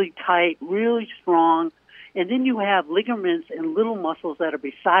really tight, really strong, and then you have ligaments and little muscles that are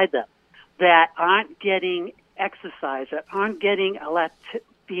beside them that aren't getting exercise, that aren't getting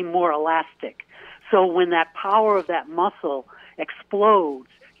be more elastic. So when that power of that muscle explodes,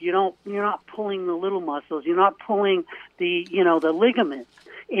 you're not pulling the little muscles, you're not pulling the the ligaments,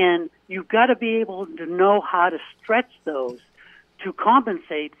 and you've got to be able to know how to stretch those to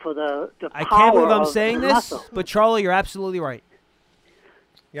compensate for the power I can't believe I'm of saying the this, muscle. but Charlie, you're absolutely right.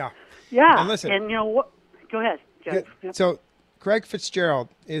 Yeah. Yeah, And listen, and what? Go ahead, Jeff. Yep. So Craig Fitzgerald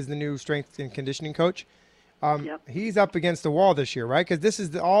is the new strength and conditioning coach. Yep. He's up against the wall this year, right? Because this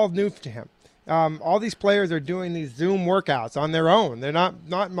is all new to him. All these players are doing these Zoom workouts on their own. They're not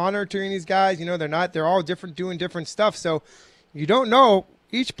monitoring these guys. They're all different, doing different stuff. So you don't know.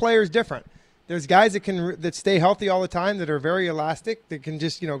 Each player is different. There's guys that stay healthy all the time, that are very elastic, that can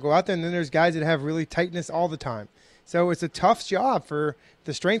just go out there, and then there's guys that have really tightness all the time. So it's a tough job for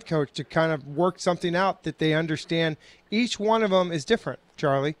the strength coach to kind of work something out that they understand. Each one of them is different,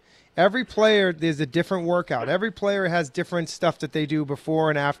 Charlie. Every player is a different workout. Every player has different stuff that they do before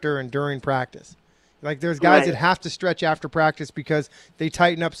and after and during practice. Like there's guys that have to stretch after practice because they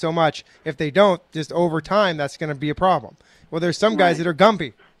tighten up so much. If they don't, just over time, that's going to be a problem. Well, there's some guys that are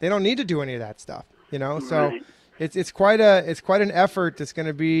gumpy. They don't need to do any of that stuff, So it's quite an effort that's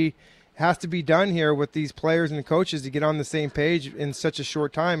going to has to be done here with these players and the coaches to get on the same page in such a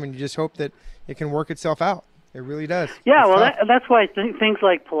short time, and you just hope that it can work itself out. It really does. Yeah, It's well, tough. that's why things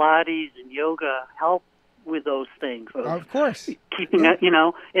like Pilates and yoga help with those things. Of course. Keeping it,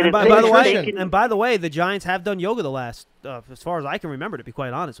 and By the way, the Giants have done yoga the last, as far as I can remember, to be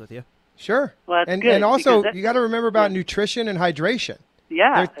quite honest with you. Sure. Well, that's and good, also, because you got to remember about nutrition and hydration.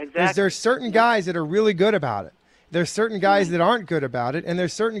 Yeah, exactly. There's certain guys that are really good about it. There's certain guys that aren't good about it, and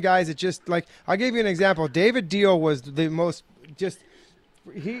there's certain guys that just, like, I'll give you an example. David Deal was the most just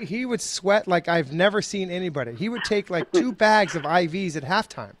he would sweat like I've never seen anybody. He would take like 2 bags of IVs at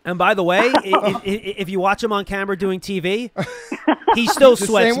halftime. And by the way, if you watch him on camera doing TV, he still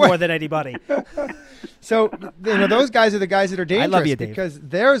sweats more than anybody. So those guys are the guys that are dangerous. I love you, Dave. Because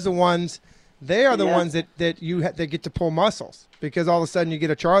there's the ones. They are the ones that that get to pull muscles, because all of a sudden you get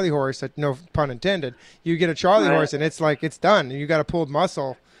a Charlie horse, no pun intended. You get a Charlie horse and it's like it's done. You got a pulled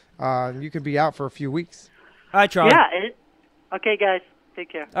muscle. You can be out for a few weeks. All right, Charlie. Yeah. Okay, guys. Take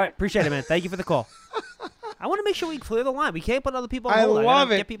care. All right, appreciate it, man. Thank you for the call. I want to make sure we clear the line. We can't put other people on hold. I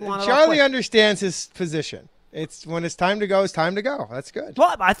love it. Get people on Charlie understands his position. It's when it's time to go, it's time to go. That's good.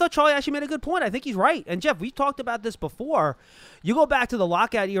 Well, I thought Charlie actually made a good point. I think he's right. And, Jeff, we talked about this before. You go back to the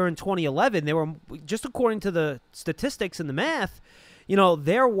lockout year in 2011, there were, just according to the statistics and the math,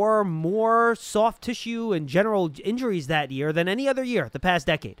 there were more soft tissue and general injuries that year than any other year the past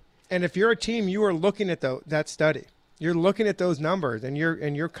decade. And if you're a team, you are looking at that study. You're looking at those numbers, and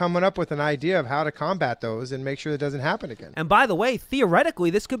you're coming up with an idea of how to combat those and make sure that doesn't happen again. And by the way,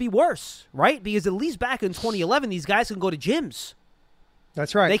 theoretically, this could be worse, right? Because at least back in 2011, these guys can go to gyms.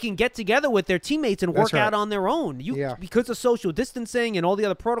 That's right. They can get together with their teammates and work out on their own. Because of social distancing and all the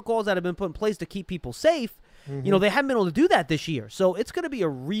other protocols that have been put in place to keep people safe, they haven't been able to do that this year. So it's going to be a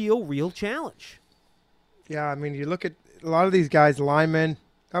real challenge. Yeah, I mean, you look at a lot of these guys, linemen.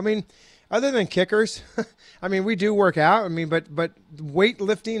 I mean, other than kickers, I mean, we do work out. I mean, but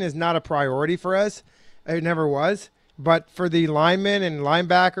weightlifting is not a priority for us. It never was. But for the linemen and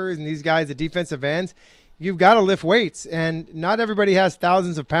linebackers and these guys, the defensive ends, you've got to lift weights. And not everybody has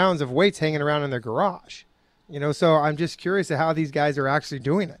thousands of pounds of weights hanging around in their garage. So I'm just curious to how these guys are actually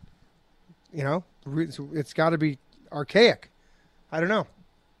doing it. It's got to be archaic. I don't know.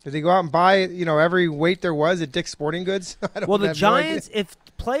 Did they go out and buy, every weight there was at Dick's Sporting Goods? Well, the Giants, if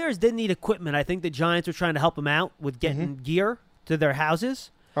players didn't need equipment, I think the Giants were trying to help them out with getting gear to their houses.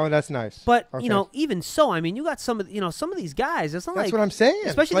 Oh, that's nice. But, even so, I mean, you got some of these guys. It's not that's what I'm saying.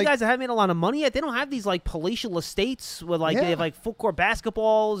 Especially the guys that haven't made a lot of money yet. They don't have these, palatial estates with, they have, full court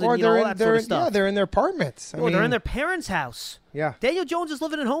basketballs and, all that sort of stuff. Yeah, they're in their apartments. They're in their parents' house. Yeah. Daniel Jones is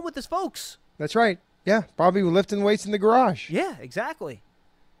living at home with his folks. That's right. Yeah, Bobby lifting weights in the garage. Yeah, exactly.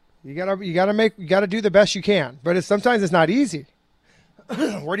 You gotta do the best you can, but sometimes it's not easy.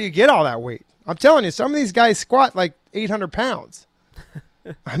 Where do you get all that weight? I'm telling you, some of these guys squat like 800 pounds.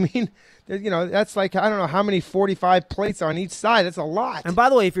 I mean, that's like, I don't know how many 45 plates on each side. That's a lot. And by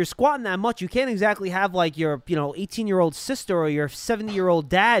the way, if you're squatting that much, you can't exactly have like your 18-year-old sister or your 70-year-old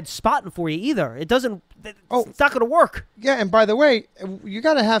dad spotting for you either. It's not going to work. Yeah, and by the way, you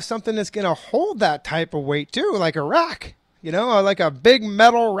got to have something that's going to hold that type of weight too, like a rack. Like a big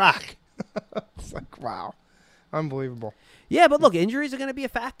metal rack. It's like, wow, unbelievable. Yeah, but look, injuries are going to be a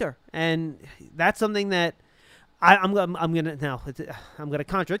factor, and that's something that I'm going to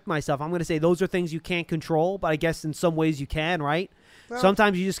contradict myself. I'm going to say those are things you can't control, but I guess in some ways you can, right? Well,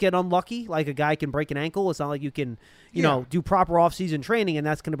 sometimes you just get unlucky, like a guy can break an ankle. It's not like you can, do proper off-season training, and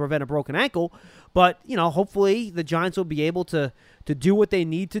that's going to prevent a broken ankle. But, hopefully the Giants will be able to do what they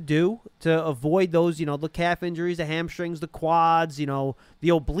need to do to avoid those, the calf injuries, the hamstrings, the quads, the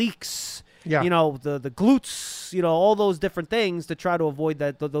obliques, the glutes, all those different things to try to avoid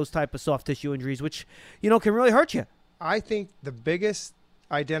those type of soft tissue injuries, which, can really hurt you. I think the biggest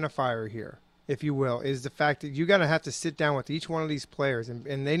identifier here, if you will, is the fact that you're going to have to sit down with each one of these players,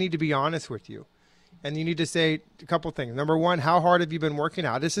 and they need to be honest with you. And you need to say a couple things. Number one, how hard have you been working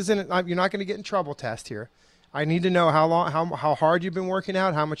out? This isn't, you're not going to get in trouble test here. I need to know how hard you've been working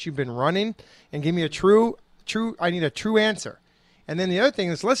out, how much you've been running, and give me I need a true answer. And then the other thing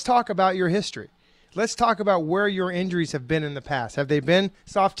is, let's talk about your history. Let's talk about where your injuries have been in the past. Have they been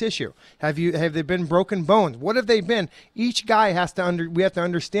soft tissue? Have they been broken bones? What have they been? Each guy we have to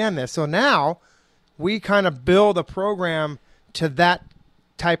understand this. So now we kind of build a program to that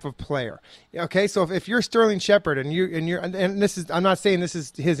type of player. Okay, so if you're Sterling Shepard and this is, I'm not saying this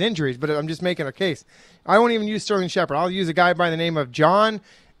is his injuries, but I'm just making a case. I won't even use Sterling Shepard. I'll use a guy by the name of John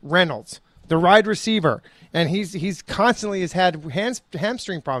Reynolds, the wide receiver, and he's constantly has had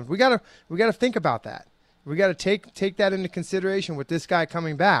hamstring problems. We gotta think about that. We got to take that into consideration with this guy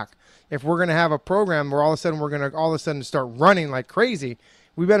coming back. If we're going to have a program where all of a sudden start running like crazy,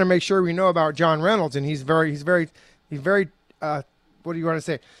 we better make sure we know about John Reynolds, and he's very what do you want to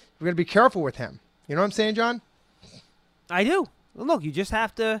say? We're going to be careful with him. You know what I'm saying, John? I do. Look, you just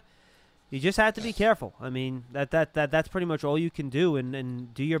have to be careful. I mean, that's pretty much all you can do,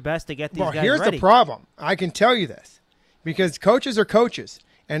 and do your best to get these guys ready. Well, here's the problem. I can tell you this, because coaches are coaches,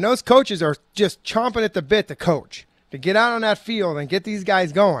 and those coaches are just chomping at the bit to coach, to get out on that field and get these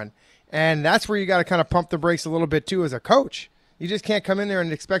guys going. And that's where you got to kind of pump the brakes a little bit too as a coach. You just can't come in there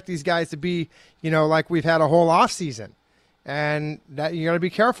and expect these guys to be, like we've had a whole off season, and that you got to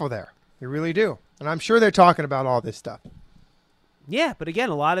be careful there. You really do. And I'm sure they're talking about all this stuff. Yeah, but again,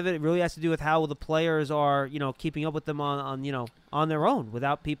 a lot of it really has to do with how the players are, keeping up with them on their own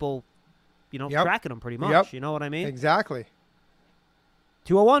without people, tracking them pretty much. Yep. You know what I mean? Exactly.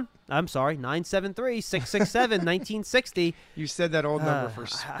 201. I'm sorry, 973-667-1960. You said that old number for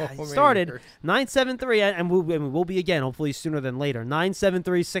so many started years. 973, and we'll be again, hopefully sooner than later.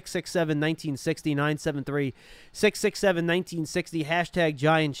 973-667-1960, 973-667-1960. Hashtag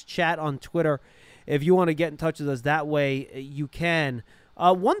Giants Chat on Twitter. If you want to get in touch with us that way, you can.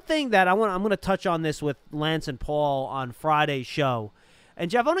 One thing that I'm going to touch on this with Lance and Paul on Friday's show.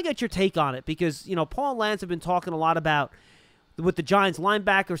 And Jeff, I want to get your take on it because, Paul and Lance have been talking a lot about with the Giants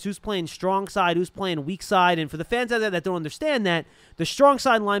linebackers, who's playing strong side, who's playing weak side. And for the fans out there that don't understand that, the strong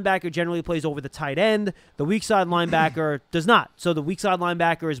side linebacker generally plays over the tight end. The weak side linebacker does not. So the weak side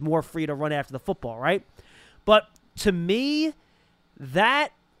linebacker is more free to run after the football, right? But to me,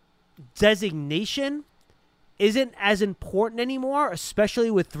 that designation isn't as important anymore, especially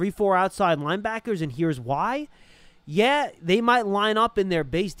with 3-4 outside linebackers, and here's why. Yeah, they might line up in their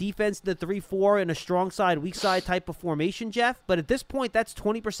base defense, the 3-4, in a strong side, weak side type of formation, Jeff. But at this point, that's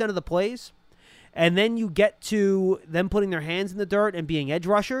 20% of the plays. And then you get to them putting their hands in the dirt and being edge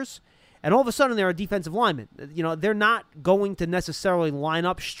rushers. And all of a sudden, they're a defensive lineman. They're not going to necessarily line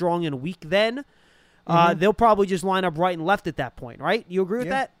up strong and weak then. They'll probably just line up right and left at that point, right? You agree with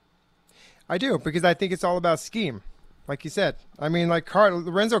that? I do, because I think it's all about scheme. Like you said, I mean, like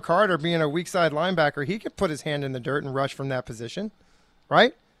Lorenzo Carter being a weak side linebacker, he could put his hand in the dirt and rush from that position,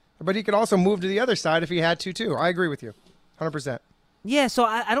 right? But he could also move to the other side if he had to, too. I agree with you, 100%. Yeah, so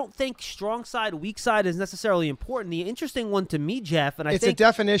I don't think strong side, weak side is necessarily important. The interesting one to me, Jeff, and it's a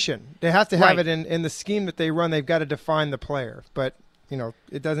definition. They have to have it in the scheme that they run. They've got to define the player, but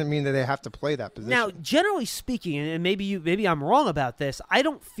it doesn't mean that they have to play that position. Now, generally speaking, and maybe I'm wrong about this, I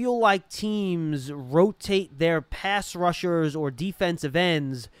don't feel like teams rotate their pass rushers or defensive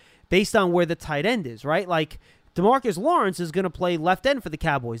ends based on where the tight end is, right? Like DeMarcus Lawrence is going to play left end for the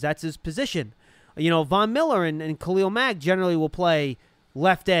Cowboys. That's his position. Von Miller and Khalil Mack generally will play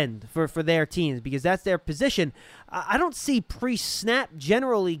left end for their teams because that's their position. I don't see pre-snap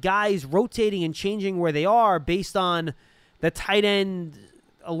generally guys rotating and changing where they are based on the tight end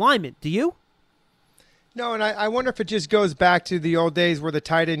alignment. Do you? No, and I wonder if it just goes back to the old days where the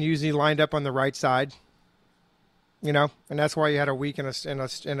tight end usually lined up on the right side. And that's why you had a weak and a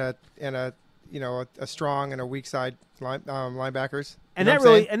strong and a weak side linebackers. And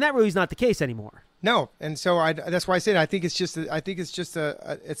that really is not the case anymore. No, and so that's why I said I think it's just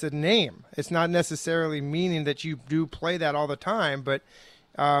a name. It's not necessarily meaning that you do play that all the time, but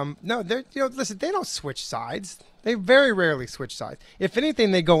no, they're listen, they don't switch sides. They very rarely switch sides. If anything,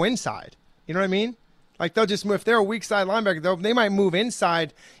 they go inside. You know what I mean? Like they'll just move. If they're a weak side linebacker, they might move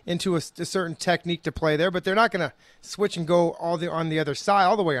inside into a certain technique to play there, but they're not going to switch and go all the way on the other side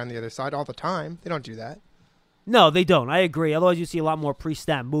all the time. They don't do that. No, they don't. I agree. Otherwise, you see a lot more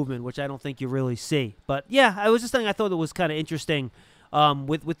pre-snap movement, which I don't think you really see. But yeah, I was just saying I thought it was kind of interesting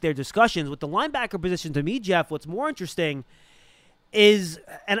with their discussions with the linebacker position. To me, Jeff, what's more interesting is,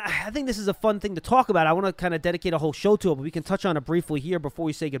 and I think this is a fun thing to talk about. I want to kind of dedicate a whole show to it, but we can touch on it briefly here before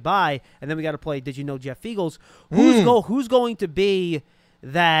we say goodbye, and then we got to play Did You Know Jeff Eagles? Who's going to be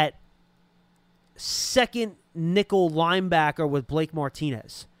that second nickel linebacker with Blake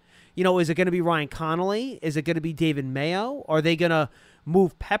Martinez? Is it going to be Ryan Connolly? Is it going to be David Mayo? Are they going to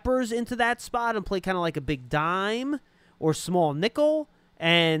move Peppers into that spot and play kind of like a big dime or small nickel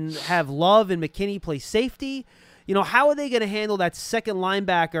and have Love and McKinney play safety? How are they going to handle that second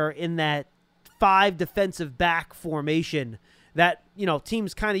linebacker in that 5 defensive back formation that,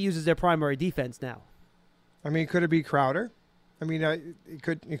 teams kind of use as their primary defense now? I mean, could it be Crowder? I mean,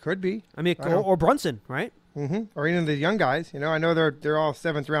 it could be. I mean, or Brunson, right? Mm-hmm. Or even the young guys. I know they're all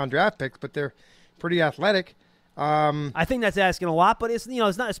 7th round draft picks, but they're pretty athletic. I think that's asking a lot, but it's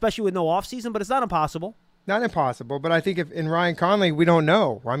not, especially with no offseason, but it's not impossible. Not impossible, but I think if in Ryan Conley, we don't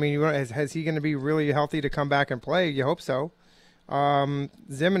know. I mean, has he going to be really healthy to come back and play? You hope so.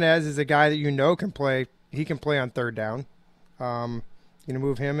 Zimenez is a guy that can play. He can play on third down.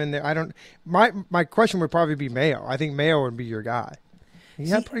 Move him in there. I don't. My question would probably be Mayo. I think Mayo would be your guy. He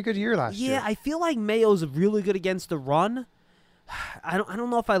had a pretty good year last year. Yeah, I feel like Mayo's really good against the run. I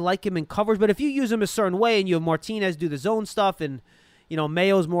don't know if I like him in coverage, but if you use him a certain way and you have Martinez do the zone stuff and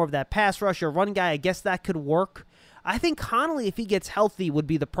Mayo's more of that pass rusher, run guy, I guess that could work. I think Connolly, if he gets healthy, would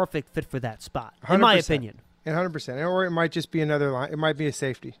be the perfect fit for that spot, 100%. In my opinion. 100%. Or it might just be another line. It might be a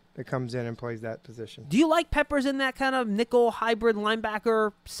safety that comes in and plays that position. Do you like Peppers in that kind of nickel hybrid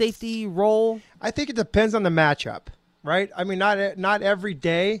linebacker safety role? I think it depends on the matchup, right? I mean, not every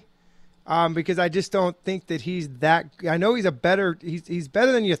day, because I just don't think that he's that. I know he's he's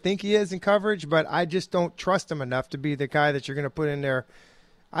better than you think he is in coverage, but I just don't trust him enough to be the guy that you're going to put in there.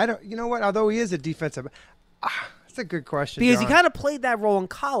 You know what? Although he is a defensive, that's a good question. Because John. he kind of played that role in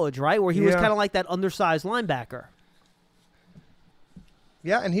college, right? Where he was kind of like that undersized linebacker.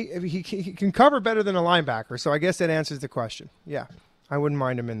 Yeah, and he can cover better than a linebacker, so I guess that answers the question. Yeah, I wouldn't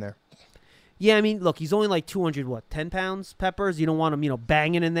mind him in there. Yeah, I mean, look, he's only like 10 pounds, Peppers. You don't want him,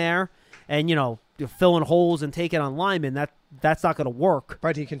 banging in there and, filling holes and taking on linemen. That's not going to work.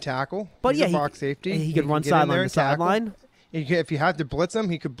 But he can tackle. But He's yeah, a box safety. He can run sideline to sideline. If you have to blitz him,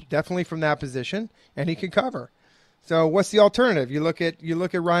 he could definitely from that position, and he can cover. So what's the alternative? You look at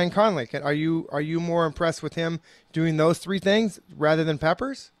Ryan Conley. Are you more impressed with him doing those three things rather than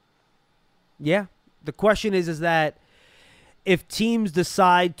Peppers? Yeah. The question is that if teams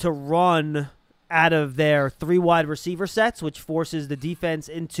decide to run out of their 3 wide receiver sets, which forces the defense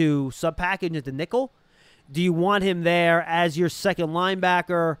into sub-package into nickel, do you want him there as your second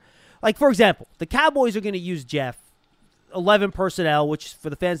linebacker? Like, for example, the Cowboys are going to use Jeff 11 personnel, which for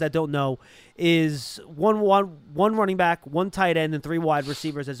the fans that don't know is one running back, 1 tight end, and 3 wide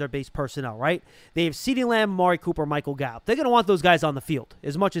receivers as their base personnel, right? They have CeeDee Lamb, Amari Cooper, Michael Gallup. They're going to want those guys on the field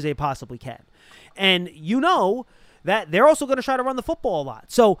as much as they possibly can. And that they're also going to try to run the football a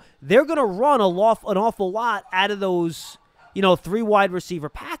lot. So they're going to run an awful lot out of those, 3 wide receiver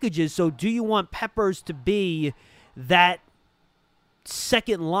packages. So do you want Peppers to be that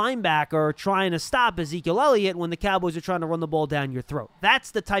second linebacker trying to stop Ezekiel Elliott when the Cowboys are trying to run the ball down your throat? That's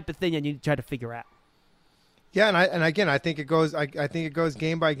the type of thing that you try to figure out. Yeah, and again, I think it goes. I think it goes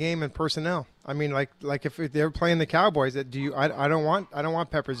game by game and personnel. I mean, like if they're playing the Cowboys, I don't want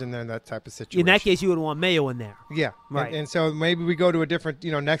Peppers in there in that type of situation. In that case, you would want Mayo in there. Yeah, right. And so maybe we go to a different.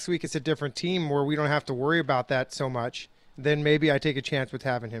 Next week it's a different team where we don't have to worry about that so much. Then maybe I take a chance with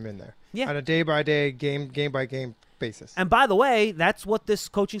having him in there. Yeah, on a day by day, game by game basis. And by the way, that's what this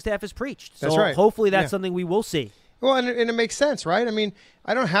coaching staff has preached. So that's right. Hopefully that's something we will see. Well, and it makes sense, right? I mean,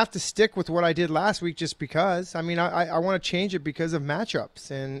 I don't have to stick with what I did last week just because. I mean, I want to change it because of matchups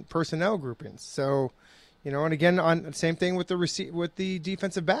and personnel groupings. So, and again, same thing with the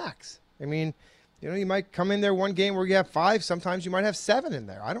defensive backs. I mean, you might come in there one game where you have 5. Sometimes you might have 7 in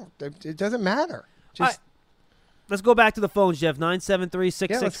there. It doesn't matter. Let's go back to the phones, Jeff.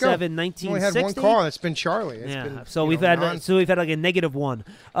 973-667-1960. We only had one call, and it's been Charlie. So we've had like a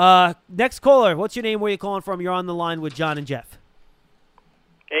 -1. Next caller, what's your name? Where you calling from? You're on the line with John and Jeff.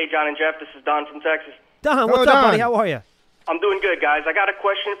 Hey, John and Jeff. This is Don from Texas. Don, what's up, buddy? How are you? I'm doing good, guys. I got a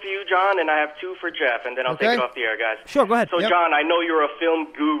question for you, John, and I have 2 for Jeff, and then I'll take it off the air, guys. Sure, go ahead. So, John, I know you're a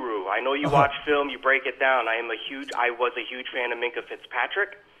film guru. I know you watch film, you break it down. I was a huge fan of Minkah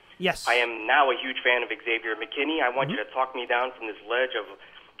Fitzpatrick. Yes. I am now a huge fan of Xavier McKinney. I want you to talk me down from this ledge of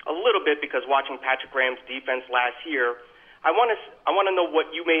a little bit because watching Patrick Graham's defense last year, I want to know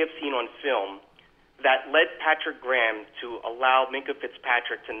what you may have seen on film that led Patrick Graham to allow Minkah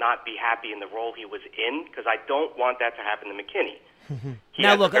Fitzpatrick to not be happy in the role he was in, because I don't want that to happen to McKinney.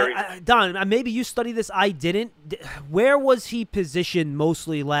 Now, look, Don, maybe you studied this. I didn't. Where was he positioned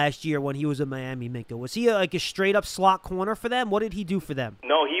mostly last year when he was in Miami, Minkah? Was he like a straight-up slot corner for them? What did he do for them?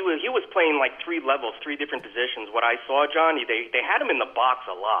 No, he was playing like 3 levels, 3 different positions. What I saw, John, they had him in the box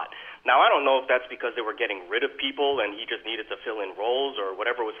a lot. Now, I don't know if that's because they were getting rid of people and he just needed to fill in roles or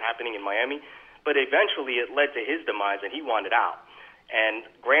whatever was happening in Miami, but eventually it led to his demise and he wanted out. And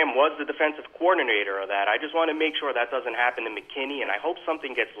Graham was the defensive coordinator of that. I just want to make sure that doesn't happen to McKinney, and I hope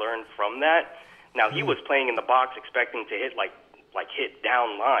something gets learned from that. Now, he was playing in the box expecting to hit hit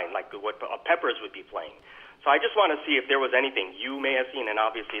down line, like what Peppers would be playing. So I just want to see if there was anything you may have seen, and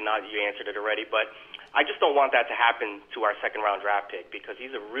obviously not, you answered it already, but I just don't want that to happen to our second-round draft pick because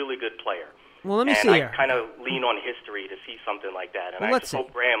he's a really good player. Well, let me see here. I kind of lean on history to see something like that, and I just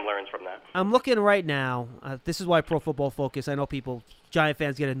hope Graham learns from that. I'm looking right now. This is why Pro Football Focus, I know Giant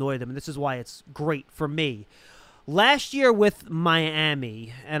fans get annoyed at them, and this is why it's great for me. Last year with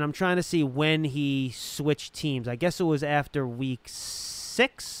Miami, and I'm trying to see when he switched teams. I guess it was after week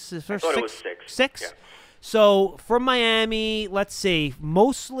 6. I thought it was 6. 6? Yeah. So for Miami, let's see.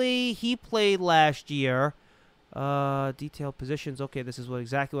 Mostly he played last year. Detailed positions. Okay, this is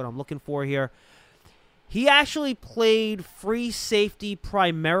exactly what I'm looking for here. He actually played free safety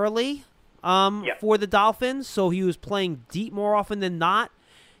primarily for the Dolphins, so he was playing deep more often than not.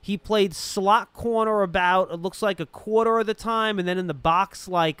 He played slot corner about, it looks like, a quarter of the time, and then in the box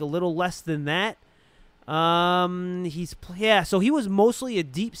like a little less than that. So he was mostly a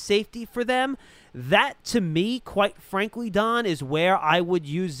deep safety for them. That, to me, quite frankly, Don, is where I would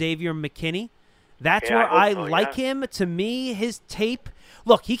use Xavier McKinney. That's where I like him. To me, his tape,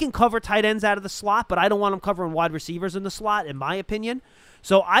 look, he can cover tight ends out of the slot, but I don't want him covering wide receivers in the slot, in my opinion.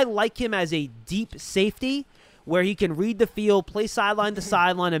 So I like him as a deep safety where he can read the field, play sideline to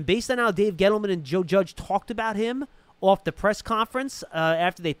sideline, and based on how Dave Gettleman and Joe Judge talked about him off the press conference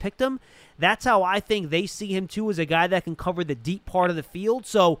after they picked him, that's how I think they see him too, as a guy that can cover the deep part of the field.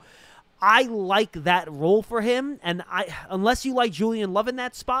 So I like that role for him, and unless you like Julian Love in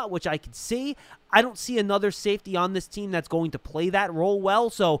that spot, which I can see, I don't see another safety on this team that's going to play that role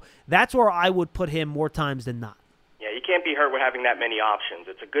well. So that's where I would put him more times than not. Yeah, you can't be hurt with having that many options.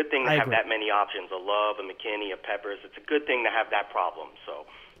 It's a good thing to I have agree. that many options, a Love, a McKinney, a Peppers. It's a good thing to have that problem. So,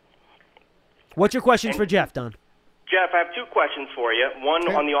 What's your questions for Jeff, Don? Jeff, I have two questions for you, one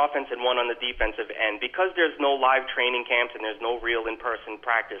on the offense and one on the defensive end. Because there's no live training camps and there's no real in-person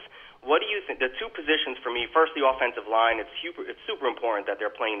practice, what do you think? The two positions for me, first the offensive line, it's super important that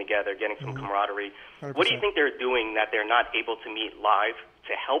they're playing together, getting some camaraderie. 100%. What do you think they're doing that they're not able to meet live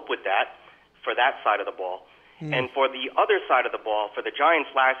to help with that for that side of the ball? And for the other side of the ball, for the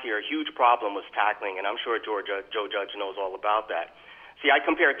Giants last year, a huge problem was tackling, and I'm sure Joe Judge knows all about that. See, I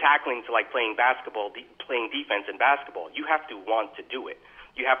compare tackling to like playing basketball, playing defense in basketball. You have to want to do it.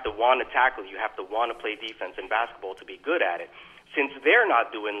 You have to want to tackle. You have to want to play defense in basketball to be good at it. Since they're not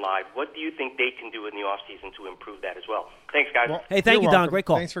doing live, what do you think they can do in the offseason to improve that as well? Thanks, guys. Well, Hey, thank you're you, Don. welcome. Great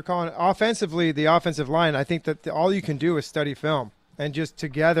call. Thanks for calling. Offensively, the offensive line, I think that all you can do is study film and just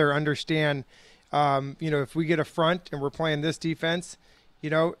together understand, if we get a front and we're playing this defense,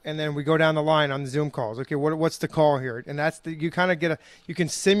 and then we go down the line on the Zoom calls. Okay, what's the call here? And that's you kind of you can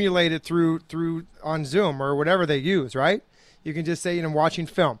simulate it through on Zoom or whatever they use, right? You can just say, watching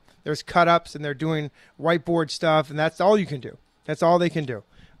film. There's cut-ups and they're doing whiteboard stuff, and that's all you can do. That's all they can do.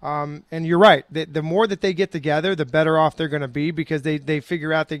 And you're right. The more that they get together, the better off they're going to be because they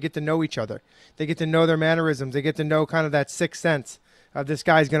figure out they get to know each other. They get to know their mannerisms. They get to know kind of that sixth sense of this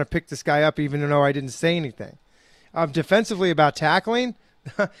guy's going to pick this guy up even though I didn't say anything. Defensively about tackling,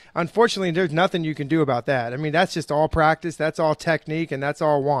 unfortunately, there's nothing you can do about that. I mean, that's just all practice. That's all technique, and that's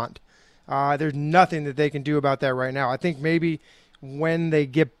all want. There's nothing that they can do about that right now. I think maybe when they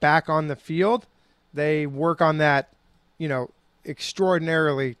get back on the field, they work on that,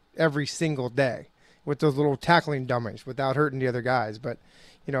 extraordinarily every single day with those little tackling dummies without hurting the other guys. But,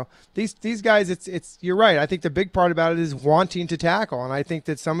 these guys, it's you're right. I think the big part about it is wanting to tackle, and I think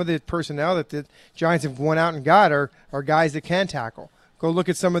that some of the personnel that the Giants have went out and got are guys that can tackle. Go look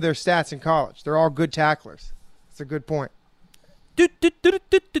at some of their stats in college. They're all good tacklers. That's a good point. Did you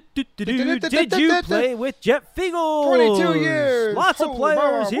play with Jeff Fiegel? 22 years. Lots of Holy players.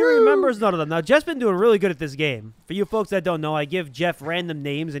 mama. He Woo. remembers none of them. Now, Jeff's been doing really good at this game. For you folks that don't know, I give Jeff random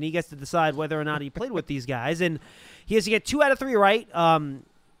names, and he gets to decide whether or not he played with these guys. And he has to get 2 out of 3 right.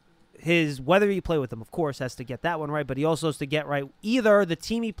 Whether he played with them, of course, has to get that one right, but he also has to get right either the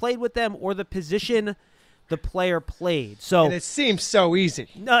team he played with them or the position the player played. So, And it seems so easy.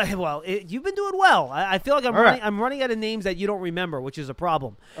 you've been doing well. I feel like I'm running out of names that you don't remember, which is a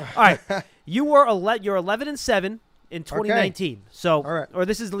problem. All right, you're 11-7 in 2019. Okay. So, all right. Or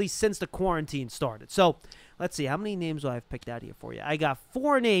this is at least since the quarantine started. So, let's see how many names do I have picked out here for you. I got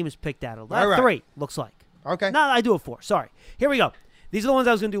 4 names picked out. Right. 3 looks like. Okay. No, I do have 4. Sorry. Here we go. These are the ones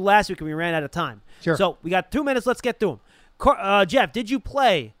I was going to do last week, and we ran out of time. Sure. So we got 2 minutes. Let's get through them. Jeff, did you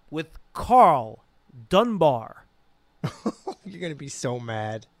play with Carl Dunbar? You're going to be so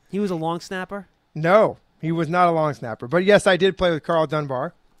mad. He was a long snapper? No, he was not a long snapper. But, yes, I did play with Carl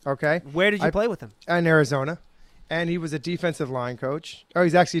Dunbar. Okay. Where did you play with him? In Arizona. And he was a defensive line coach. Oh,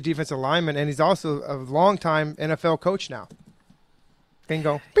 he's actually a defensive lineman, and he's also a longtime NFL coach now.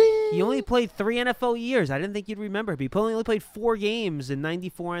 Bingo. Bing. He only played 3 NFL years. I didn't think you'd remember. He only played 4 games in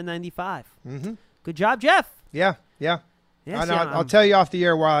 94 and 95. Mm-hmm. Good job, Jeff. Yeah. I'll tell you off the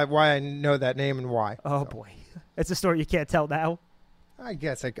air why I know that name and why. Oh, boy. It's a story you can't tell now. I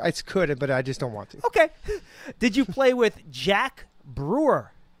guess I could, but I just don't want to. Okay. Did you play with Jack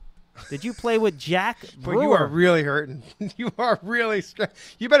Brewer? You are really hurting. You are really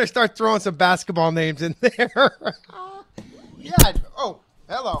you better start throwing some basketball names in there. Yeah. Oh,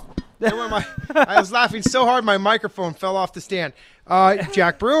 hello. I was laughing so hard my microphone fell off the stand.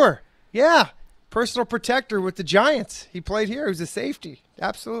 Jack Brewer. Yeah. Personal protector with the Giants. He played here. He was a safety.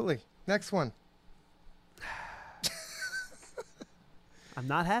 Absolutely. Next one. I'm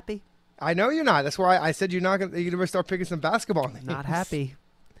not happy. I know you're not. That's why I said you're going to start picking some basketball names. Not happy.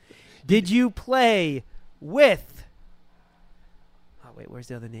 Did you play with... Oh, wait. Where's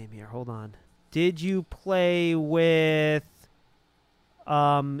the other name here? Hold on. Did you play with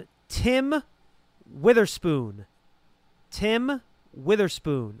Tim Witherspoon? Tim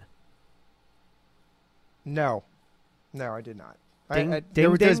Witherspoon. No, I did not. Ding,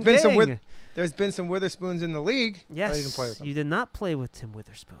 There's been some Witherspoons in the league. Yes, I didn't play with them. you did not play with Tim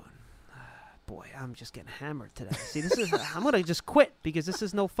Witherspoon. Boy, I'm just getting hammered today. See, this is I'm gonna just quit because this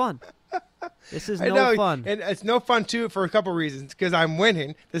is no fun. This is no fun. And it's no fun too for a couple reasons. Because I'm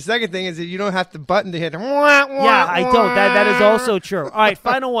winning. The second thing is that you don't have to button to hit. Yeah, I don't. That is also true. All right,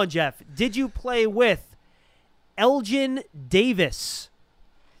 final one, Jeff. Did you play with Elgin Davis?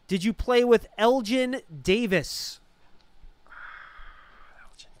 Did you play with Elgin Davis?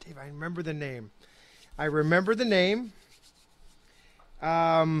 Dave, I remember the name.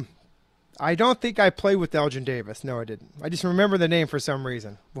 I don't think I played with Elgin Davis. No, I didn't. I just remember the name for some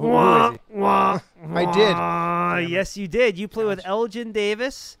reason. Who is he? I did. Yes, you did. You played with Elgin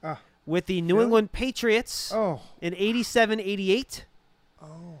Davis with the New England Patriots in 87-88. Oh,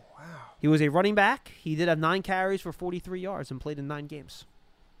 wow. He was a running back. He did have 9 carries for 43 yards and played in 9 games.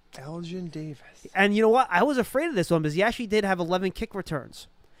 Elgin Davis. And you know what? I was afraid of this one because he actually did have 11 kick returns.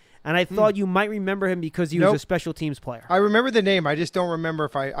 And I thought you might remember him because he was a special teams player. I remember the name. I just don't remember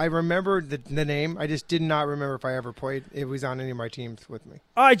if I remember the name. I just did not remember if I ever played. It was on any of my teams with me.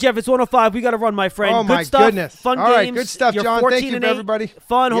 All right, Jeff, it's 105. We got to run, my friend. Oh, good my stuff. goodness. Fun All games. right, good stuff, You're John. Thank you, everybody.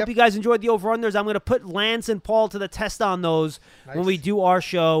 Fun. Yep. Hope you guys enjoyed the over-unders. I'm going to put Lance and Paul to the test on those when we do our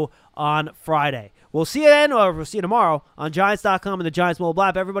show on Friday. We'll see you then, or we'll see you tomorrow on Giants.com and the Giants mobile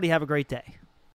app. Everybody have a great day.